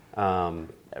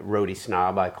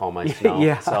snob, I call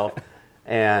myself.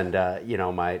 And you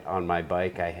know, on my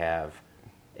bike I have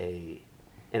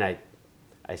and I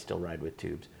still ride with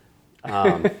tubes.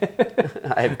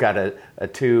 I've got a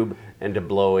tube and a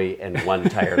blowy and one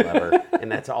tire lever,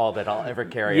 and that's all that I'll ever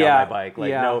carry on my bike.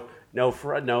 Like no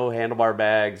handlebar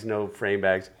bags, no frame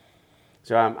bags.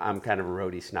 So I'm kind of a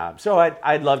roadie snob. So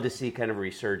I'd love to see kind of a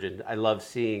resurgence. I love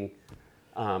seeing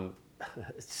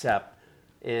Sepp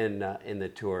in the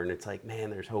tour, and it's like,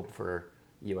 man, there's hope for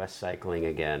U.S. cycling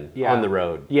again on the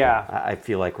road. Yeah, I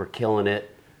feel like we're killing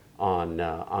it on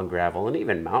gravel and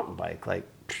even mountain bike. Like,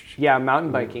 yeah,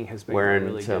 mountain biking has been wearing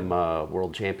really some good.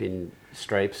 world champion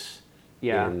stripes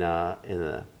in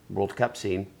the World Cup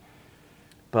scene.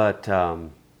 But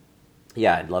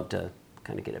I'd love to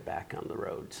kind of get it back on the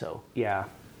road. So yeah.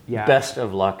 Best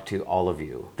of luck to all of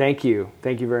you. Thank you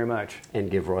very much.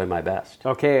 And give Roy my best.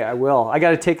 Okay, I will. I got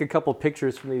to take a couple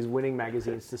pictures from these winning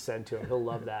magazines to send to him. He'll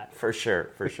love that. For sure.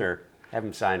 Have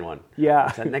him sign one.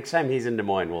 Yeah. So next time he's in Des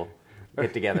Moines, we'll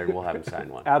get together and we'll have him sign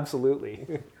one. Absolutely.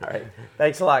 All right.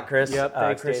 Thanks a lot, Chris. Yep,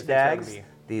 thanks, Chris Dave. Daggs,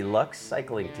 the LUX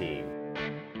cycling team.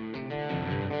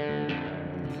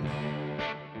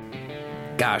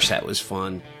 Gosh, that was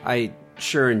fun. I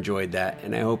sure enjoyed that,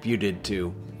 and I hope you did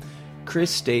too.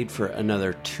 Chris stayed for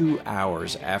another 2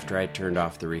 hours after I turned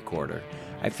off the recorder.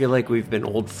 I feel like we've been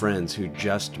old friends who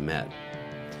just met.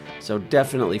 So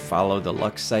definitely follow the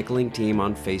LUX cycling team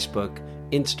on Facebook,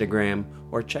 Instagram,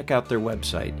 or check out their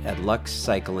website at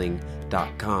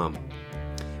luxcycling.com.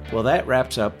 Well, that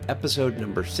wraps up episode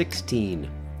number 16.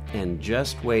 And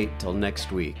just wait till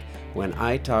next week when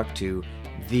I talk to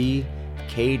the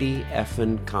Katie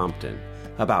Effin Compton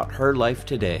about her life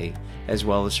today, as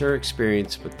well as her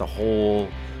experience with the whole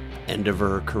end of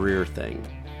her career thing.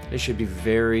 It should be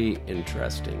very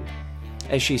interesting.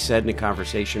 As she said in a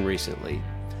conversation recently,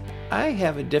 I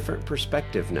have a different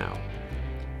perspective now.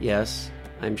 Yes,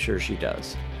 I'm sure she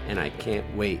does, and I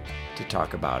can't wait to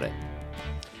talk about it.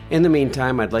 In the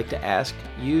meantime, I'd like to ask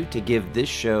you to give this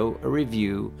show a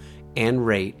review and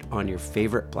rate on your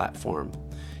favorite platform.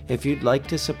 If you'd like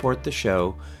to support the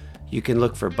show, you can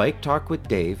look for Bike Talk with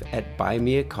Dave at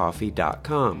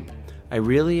buymeacoffee.com. I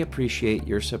really appreciate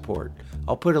your support.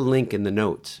 I'll put a link in the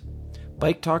notes.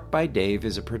 Bike Talk by Dave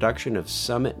is a production of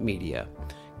Summit Media.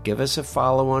 Give us a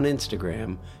follow on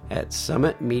Instagram at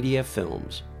Summit Media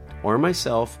Films or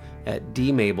myself at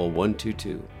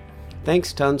dmable122.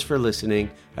 Thanks tons for listening.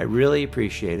 I really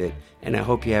appreciate it, and I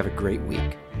hope you have a great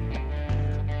week.